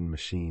simple wooden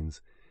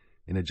machines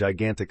in a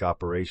gigantic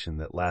operation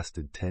that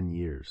lasted 10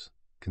 years,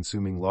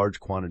 consuming large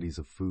quantities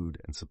of food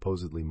and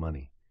supposedly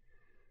money.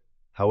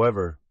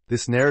 However,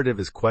 this narrative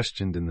is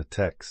questioned in the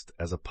text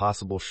as a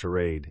possible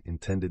charade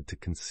intended to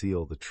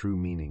conceal the true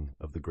meaning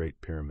of the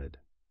Great Pyramid.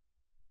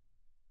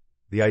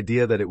 The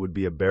idea that it would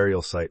be a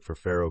burial site for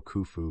Pharaoh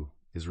Khufu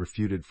is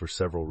refuted for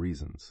several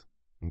reasons,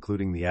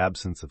 including the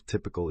absence of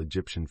typical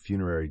Egyptian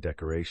funerary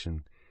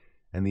decoration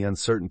and the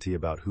uncertainty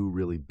about who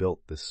really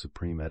built this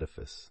supreme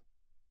edifice.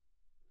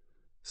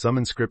 Some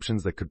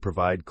inscriptions that could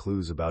provide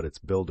clues about its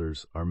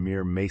builders are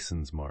mere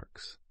masons'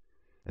 marks,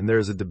 and there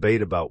is a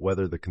debate about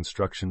whether the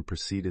construction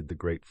preceded the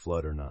Great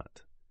Flood or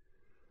not.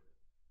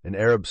 An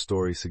Arab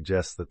story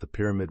suggests that the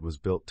pyramid was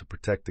built to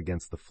protect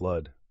against the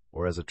flood,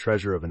 or as a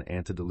treasure of an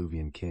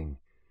antediluvian king.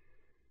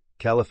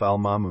 Caliph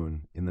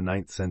al-Ma'mun, in the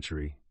 9th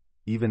century,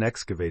 even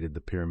excavated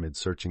the pyramid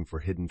searching for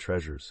hidden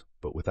treasures,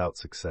 but without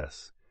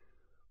success.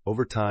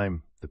 Over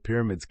time, the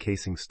pyramid's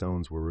casing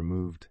stones were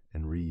removed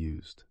and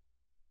reused.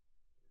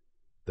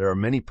 There are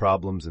many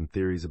problems and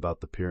theories about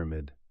the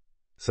pyramid,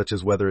 such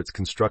as whether its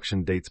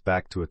construction dates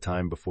back to a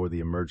time before the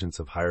emergence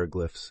of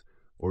hieroglyphs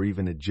or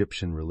even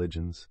Egyptian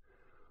religions,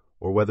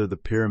 or whether the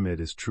pyramid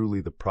is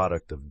truly the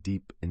product of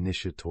deep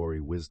initiatory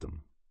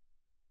wisdom.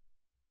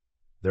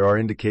 There are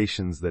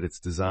indications that its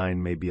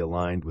design may be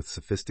aligned with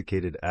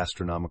sophisticated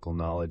astronomical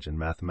knowledge and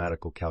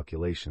mathematical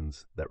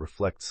calculations that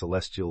reflect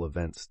celestial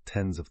events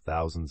tens of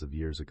thousands of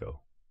years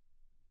ago.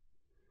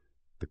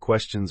 The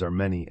questions are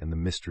many and the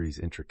mysteries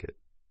intricate.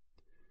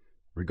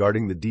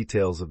 Regarding the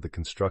details of the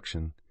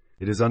construction,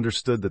 it is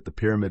understood that the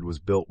pyramid was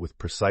built with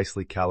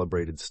precisely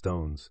calibrated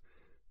stones,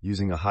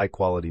 using a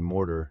high-quality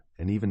mortar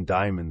and even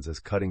diamonds as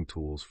cutting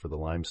tools for the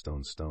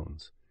limestone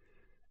stones.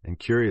 And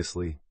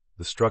curiously,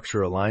 the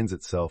structure aligns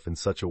itself in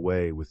such a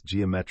way with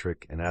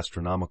geometric and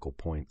astronomical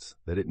points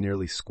that it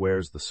nearly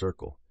squares the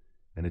circle,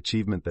 an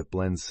achievement that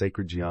blends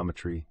sacred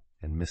geometry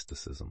and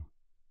mysticism.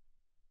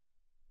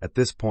 At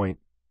this point,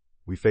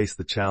 we face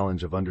the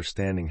challenge of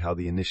understanding how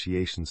the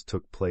initiations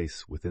took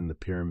place within the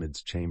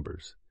pyramid's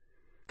chambers.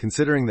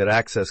 Considering that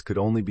access could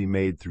only be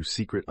made through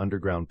secret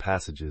underground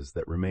passages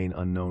that remain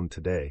unknown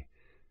today,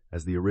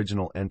 as the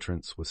original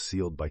entrance was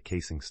sealed by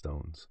casing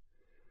stones.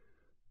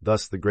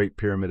 Thus, the Great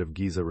Pyramid of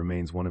Giza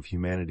remains one of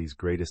humanity's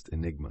greatest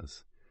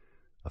enigmas,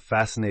 a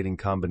fascinating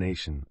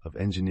combination of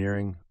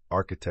engineering,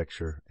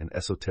 architecture, and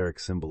esoteric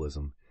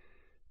symbolism,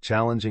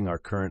 challenging our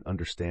current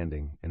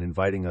understanding and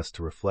inviting us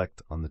to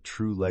reflect on the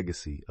true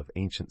legacy of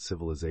ancient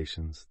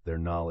civilizations, their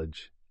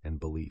knowledge, and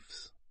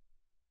beliefs.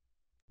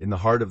 In the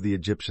heart of the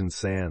Egyptian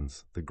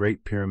sands, the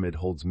Great Pyramid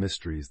holds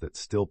mysteries that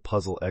still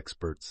puzzle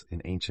experts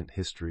in ancient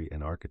history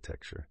and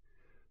architecture.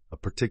 A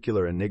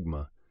particular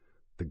enigma,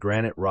 the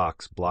granite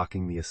rocks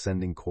blocking the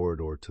ascending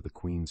corridor to the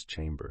Queen's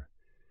chamber.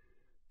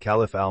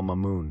 Caliph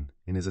al-Ma'mun,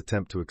 in his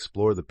attempt to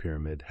explore the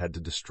pyramid, had to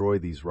destroy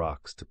these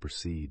rocks to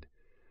proceed.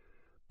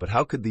 But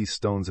how could these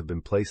stones have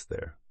been placed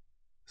there?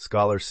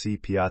 Scholar C.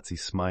 Piazzi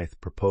Smythe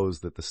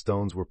proposed that the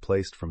stones were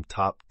placed from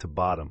top to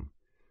bottom,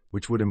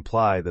 which would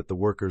imply that the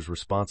workers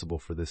responsible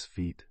for this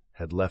feat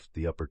had left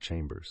the upper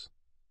chambers.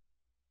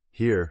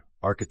 Here,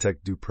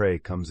 architect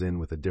Dupré comes in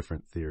with a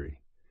different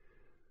theory.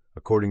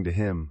 According to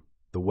him,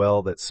 the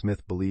well that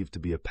Smith believed to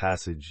be a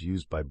passage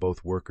used by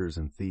both workers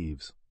and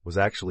thieves was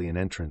actually an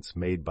entrance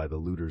made by the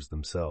looters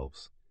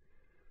themselves.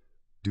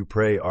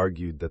 Dupré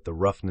argued that the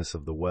roughness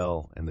of the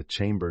well and the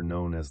chamber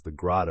known as the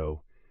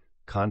grotto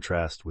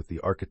contrast with the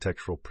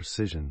architectural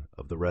precision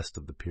of the rest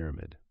of the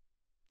pyramid,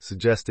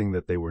 suggesting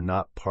that they were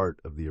not part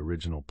of the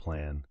original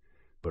plan,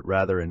 but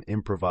rather an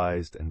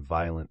improvised and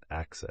violent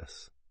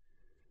access.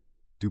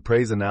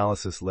 Dupré's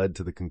analysis led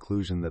to the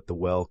conclusion that the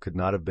well could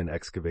not have been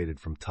excavated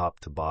from top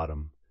to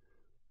bottom,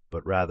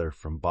 but rather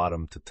from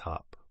bottom to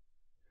top.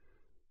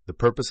 The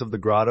purpose of the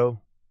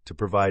grotto? To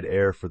provide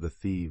air for the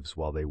thieves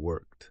while they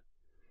worked.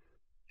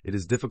 It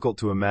is difficult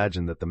to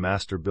imagine that the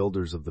master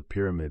builders of the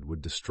pyramid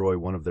would destroy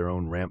one of their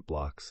own ramp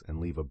blocks and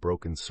leave a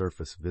broken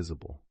surface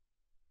visible.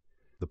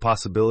 The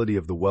possibility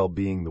of the well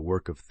being the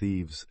work of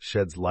thieves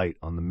sheds light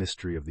on the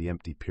mystery of the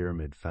empty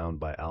pyramid found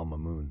by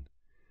al-Ma'mun.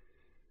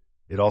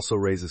 It also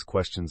raises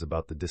questions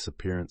about the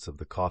disappearance of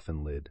the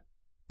coffin lid,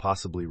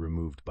 possibly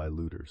removed by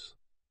looters.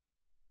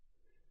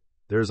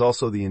 There is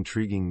also the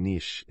intriguing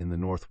niche in the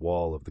north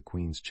wall of the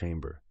Queen's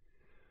chamber.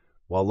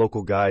 While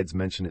local guides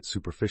mention it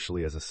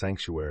superficially as a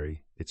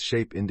sanctuary, its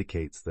shape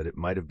indicates that it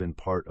might have been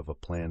part of a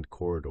planned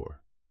corridor.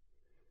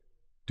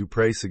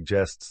 Dupré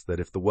suggests that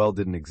if the well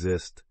didn't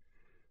exist,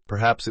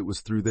 perhaps it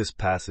was through this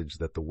passage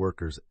that the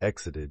workers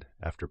exited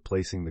after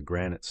placing the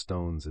granite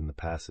stones in the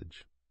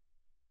passage.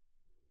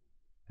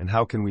 And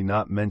how can we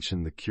not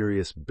mention the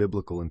curious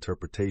biblical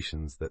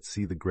interpretations that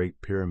see the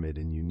Great Pyramid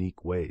in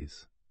unique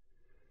ways?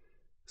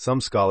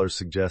 Some scholars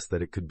suggest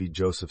that it could be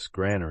Joseph's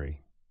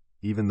granary,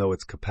 even though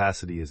its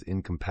capacity is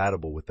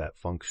incompatible with that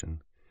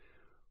function,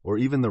 or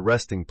even the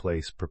resting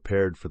place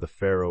prepared for the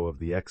Pharaoh of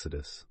the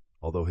Exodus,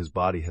 although his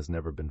body has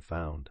never been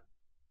found.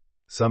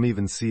 Some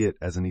even see it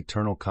as an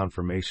eternal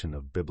confirmation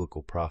of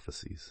biblical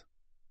prophecies.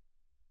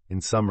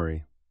 In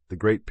summary, the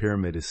Great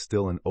Pyramid is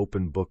still an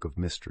open book of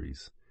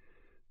mysteries,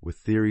 with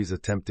theories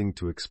attempting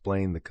to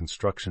explain the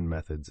construction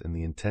methods and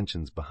the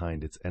intentions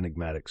behind its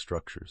enigmatic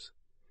structures.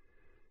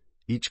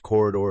 Each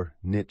corridor,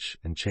 niche,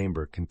 and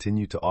chamber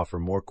continue to offer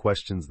more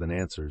questions than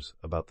answers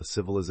about the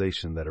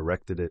civilization that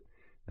erected it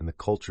and the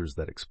cultures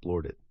that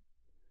explored it.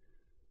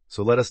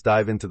 So let us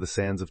dive into the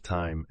sands of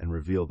time and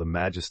reveal the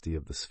majesty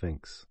of the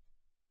Sphinx,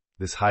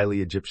 this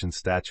highly Egyptian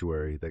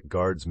statuary that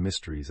guards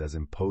mysteries as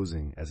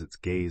imposing as its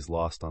gaze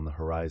lost on the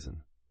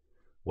horizon.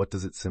 What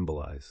does it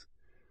symbolize?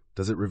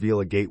 Does it reveal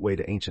a gateway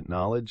to ancient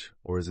knowledge,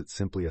 or is it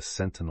simply a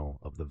sentinel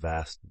of the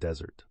vast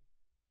desert?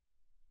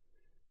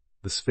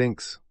 The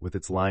Sphinx, with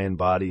its lion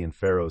body and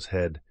pharaoh's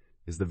head,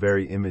 is the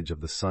very image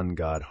of the sun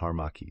god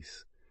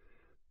Harmakhis.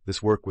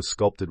 This work was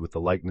sculpted with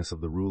the likeness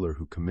of the ruler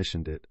who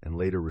commissioned it and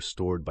later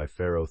restored by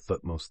Pharaoh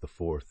Thutmose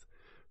IV,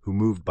 who,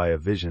 moved by a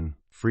vision,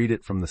 freed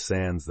it from the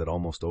sands that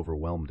almost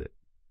overwhelmed it.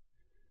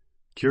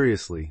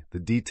 Curiously, the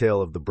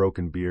detail of the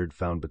broken beard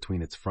found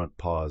between its front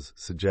paws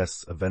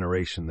suggests a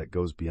veneration that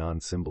goes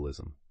beyond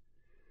symbolism.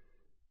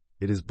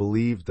 It is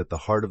believed that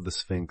the heart of the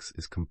Sphinx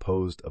is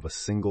composed of a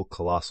single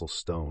colossal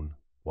stone,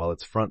 while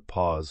its front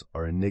paws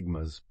are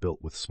enigmas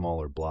built with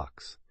smaller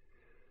blocks.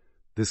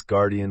 This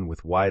guardian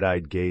with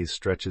wide-eyed gaze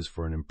stretches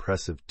for an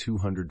impressive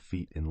 200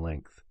 feet in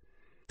length,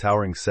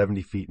 towering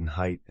 70 feet in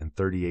height and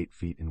 38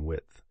 feet in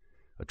width,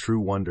 a true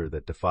wonder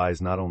that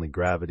defies not only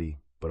gravity,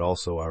 but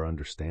also our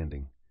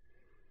understanding.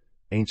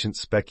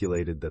 Ancients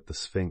speculated that the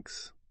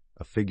Sphinx,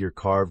 a figure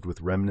carved with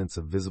remnants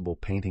of visible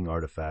painting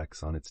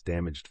artifacts on its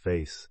damaged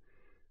face,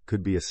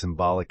 could be a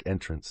symbolic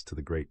entrance to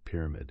the Great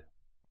Pyramid.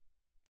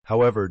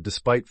 However,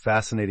 despite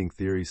fascinating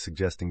theories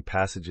suggesting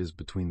passages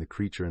between the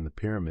creature and the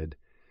pyramid,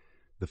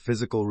 the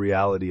physical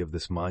reality of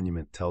this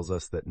monument tells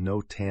us that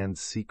no tanned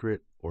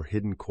secret or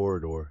hidden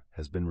corridor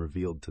has been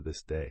revealed to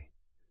this day.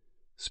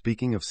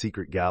 Speaking of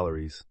secret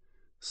galleries,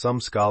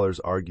 some scholars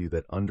argue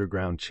that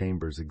underground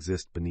chambers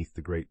exist beneath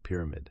the Great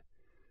Pyramid,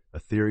 a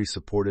theory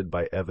supported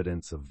by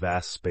evidence of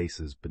vast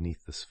spaces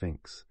beneath the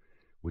Sphinx,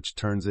 which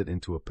turns it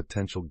into a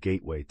potential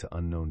gateway to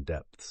unknown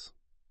depths.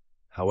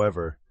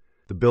 However,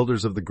 The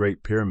builders of the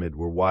Great Pyramid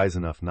were wise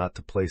enough not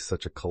to place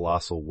such a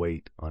colossal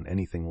weight on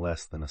anything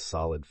less than a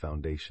solid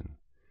foundation.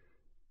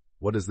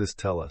 What does this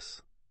tell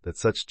us? That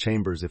such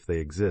chambers, if they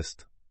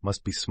exist,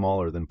 must be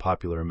smaller than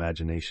popular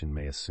imagination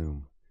may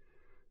assume.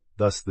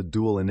 Thus, the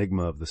dual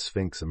enigma of the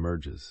Sphinx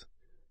emerges,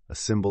 a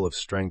symbol of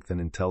strength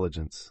and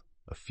intelligence,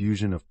 a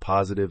fusion of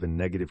positive and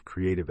negative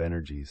creative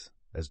energies,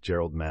 as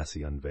Gerald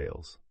Massey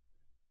unveils.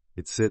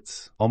 It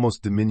sits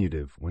almost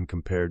diminutive when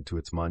compared to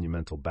its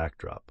monumental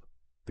backdrop,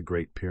 the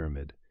Great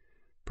Pyramid,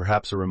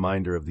 perhaps a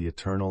reminder of the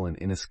eternal and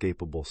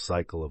inescapable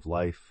cycle of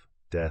life,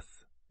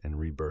 death, and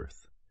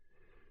rebirth.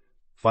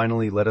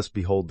 Finally, let us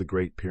behold the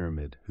Great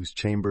Pyramid, whose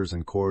chambers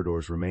and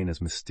corridors remain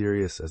as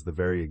mysterious as the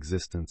very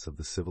existence of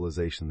the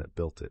civilization that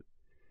built it.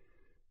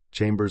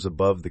 Chambers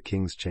above the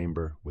king's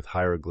chamber, with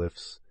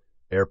hieroglyphs,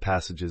 air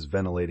passages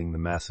ventilating the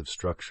massive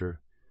structure,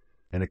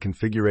 and a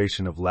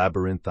configuration of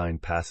labyrinthine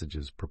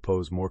passages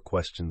propose more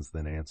questions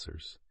than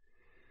answers.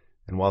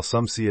 And while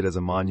some see it as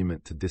a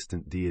monument to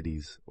distant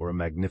deities or a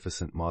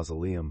magnificent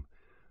mausoleum,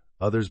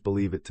 others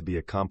believe it to be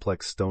a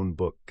complex stone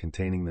book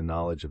containing the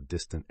knowledge of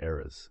distant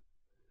eras.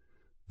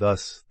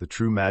 Thus, the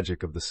true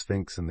magic of the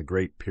Sphinx and the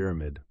Great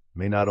Pyramid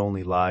may not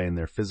only lie in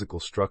their physical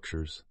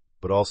structures,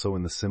 but also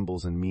in the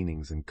symbols and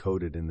meanings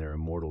encoded in their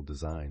immortal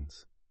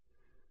designs.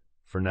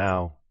 For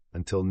now,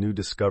 until new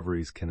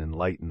discoveries can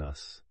enlighten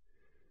us,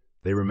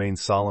 they remain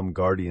solemn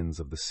guardians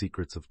of the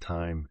secrets of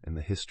time and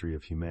the history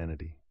of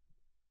humanity.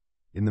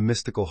 In the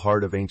mystical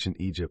heart of ancient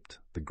Egypt,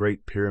 the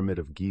Great Pyramid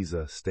of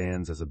Giza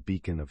stands as a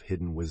beacon of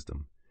hidden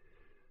wisdom.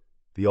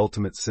 The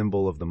ultimate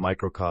symbol of the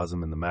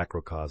microcosm and the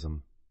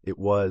macrocosm, it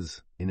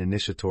was, in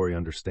initiatory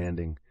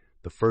understanding,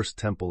 the first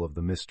temple of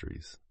the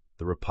mysteries,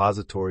 the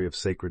repository of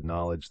sacred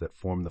knowledge that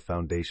formed the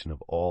foundation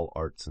of all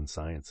arts and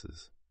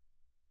sciences.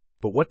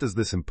 But what does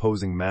this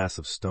imposing mass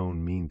of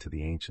stone mean to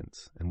the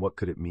ancients, and what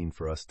could it mean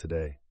for us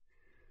today?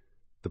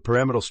 The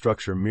pyramidal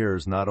structure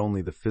mirrors not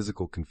only the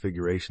physical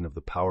configuration of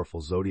the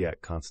powerful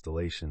zodiac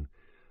constellation,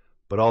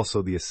 but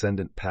also the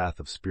ascendant path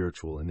of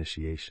spiritual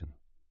initiation.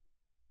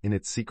 In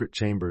its secret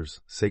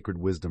chambers, sacred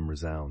wisdom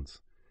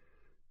resounds.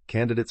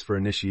 Candidates for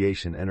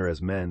initiation enter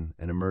as men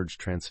and emerge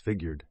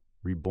transfigured,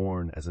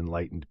 reborn as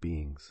enlightened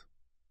beings.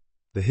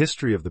 The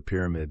history of the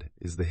pyramid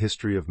is the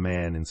history of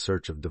man in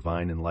search of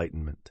divine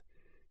enlightenment.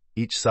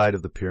 Each side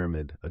of the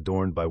pyramid,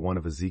 adorned by one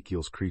of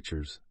Ezekiel's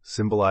creatures,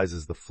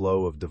 symbolizes the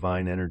flow of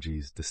divine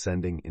energies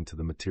descending into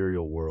the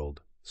material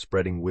world,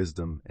 spreading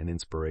wisdom and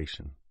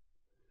inspiration.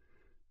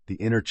 The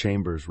inner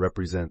chambers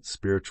represent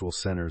spiritual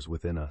centers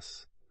within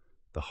us,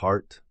 the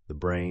heart, the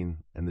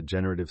brain, and the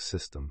generative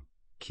system,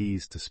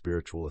 keys to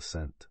spiritual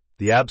ascent.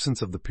 The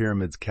absence of the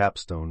pyramid's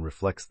capstone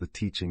reflects the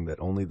teaching that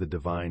only the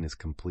divine is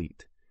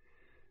complete.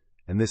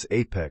 And this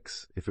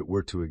apex, if it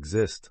were to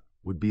exist,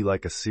 would be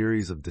like a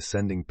series of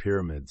descending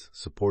pyramids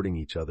supporting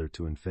each other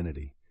to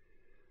infinity.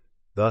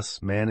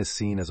 Thus, man is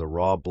seen as a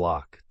raw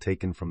block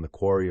taken from the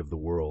quarry of the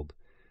world,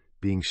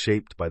 being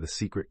shaped by the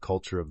secret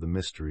culture of the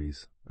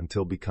mysteries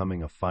until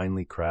becoming a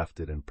finely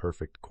crafted and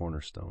perfect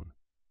cornerstone.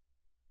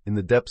 In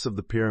the depths of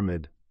the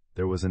pyramid,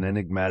 there was an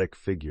enigmatic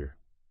figure,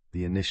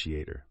 the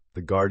initiator,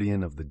 the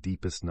guardian of the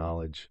deepest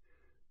knowledge,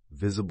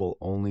 visible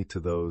only to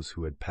those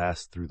who had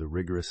passed through the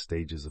rigorous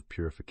stages of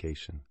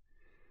purification.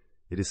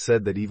 It is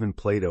said that even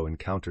Plato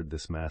encountered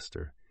this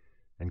master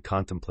and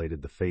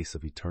contemplated the face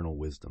of eternal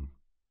wisdom.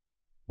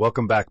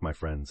 Welcome back, my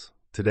friends.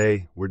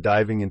 Today, we're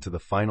diving into the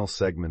final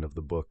segment of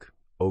the book,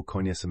 O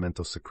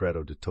Conhecimento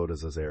Secreto de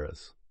Todas as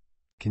Eras.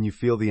 Can you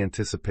feel the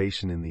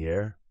anticipation in the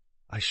air?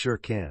 I sure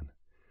can.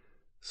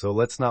 So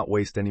let's not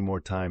waste any more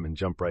time and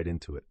jump right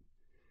into it.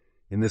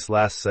 In this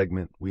last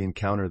segment, we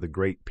encounter the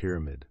Great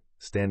Pyramid,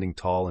 standing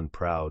tall and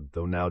proud,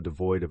 though now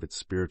devoid of its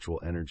spiritual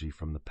energy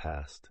from the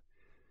past.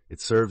 It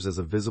serves as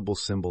a visible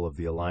symbol of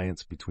the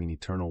alliance between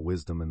eternal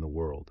wisdom and the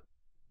world.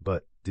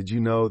 But did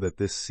you know that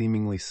this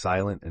seemingly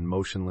silent and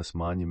motionless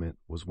monument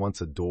was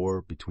once a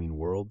door between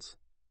worlds?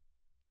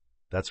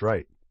 That's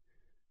right.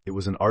 It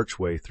was an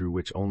archway through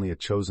which only a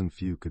chosen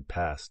few could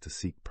pass to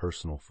seek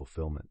personal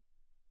fulfillment.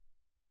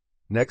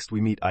 Next, we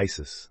meet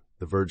Isis,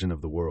 the Virgin of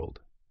the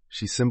world.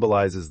 She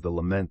symbolizes the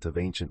lament of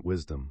ancient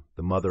wisdom,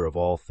 the mother of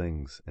all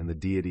things, and the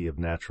deity of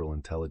natural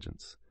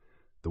intelligence.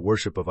 The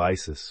worship of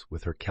Isis,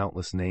 with her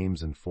countless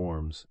names and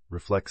forms,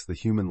 reflects the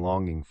human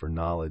longing for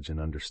knowledge and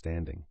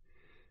understanding.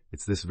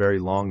 It's this very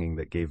longing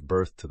that gave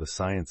birth to the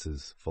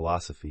sciences,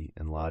 philosophy,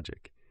 and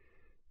logic.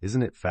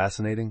 Isn't it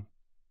fascinating?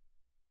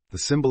 The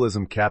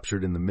symbolism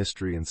captured in the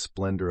mystery and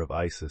splendor of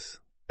Isis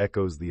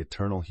echoes the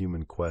eternal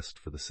human quest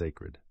for the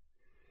sacred.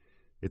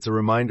 It's a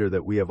reminder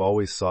that we have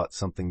always sought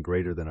something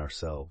greater than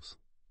ourselves,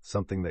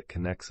 something that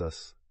connects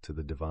us to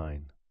the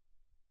divine.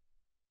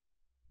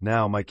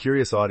 Now, my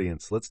curious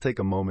audience, let's take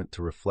a moment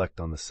to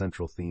reflect on the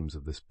central themes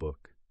of this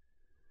book.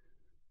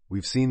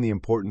 We've seen the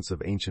importance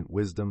of ancient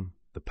wisdom,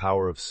 the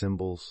power of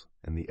symbols,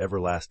 and the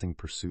everlasting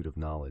pursuit of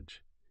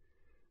knowledge.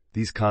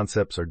 These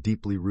concepts are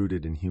deeply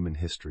rooted in human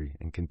history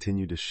and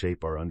continue to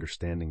shape our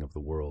understanding of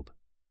the world.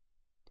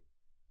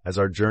 As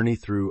our journey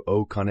through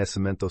O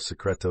Conhecimento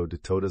Secreto de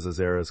Todas as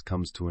Eras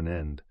comes to an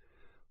end,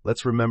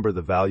 let's remember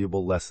the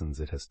valuable lessons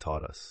it has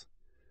taught us.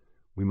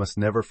 We must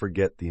never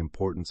forget the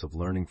importance of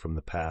learning from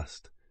the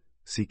past,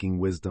 seeking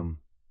wisdom,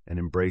 and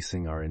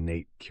embracing our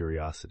innate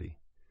curiosity.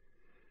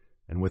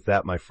 And with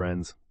that, my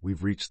friends,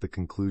 we've reached the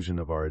conclusion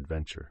of our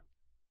adventure.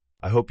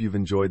 I hope you've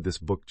enjoyed this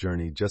book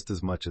journey just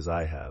as much as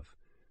I have.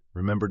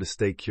 Remember to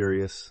stay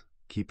curious,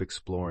 keep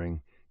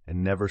exploring,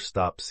 and never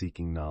stop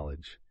seeking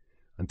knowledge.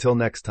 Until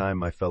next time,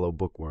 my fellow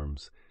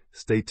bookworms,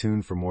 stay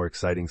tuned for more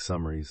exciting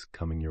summaries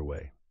coming your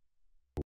way.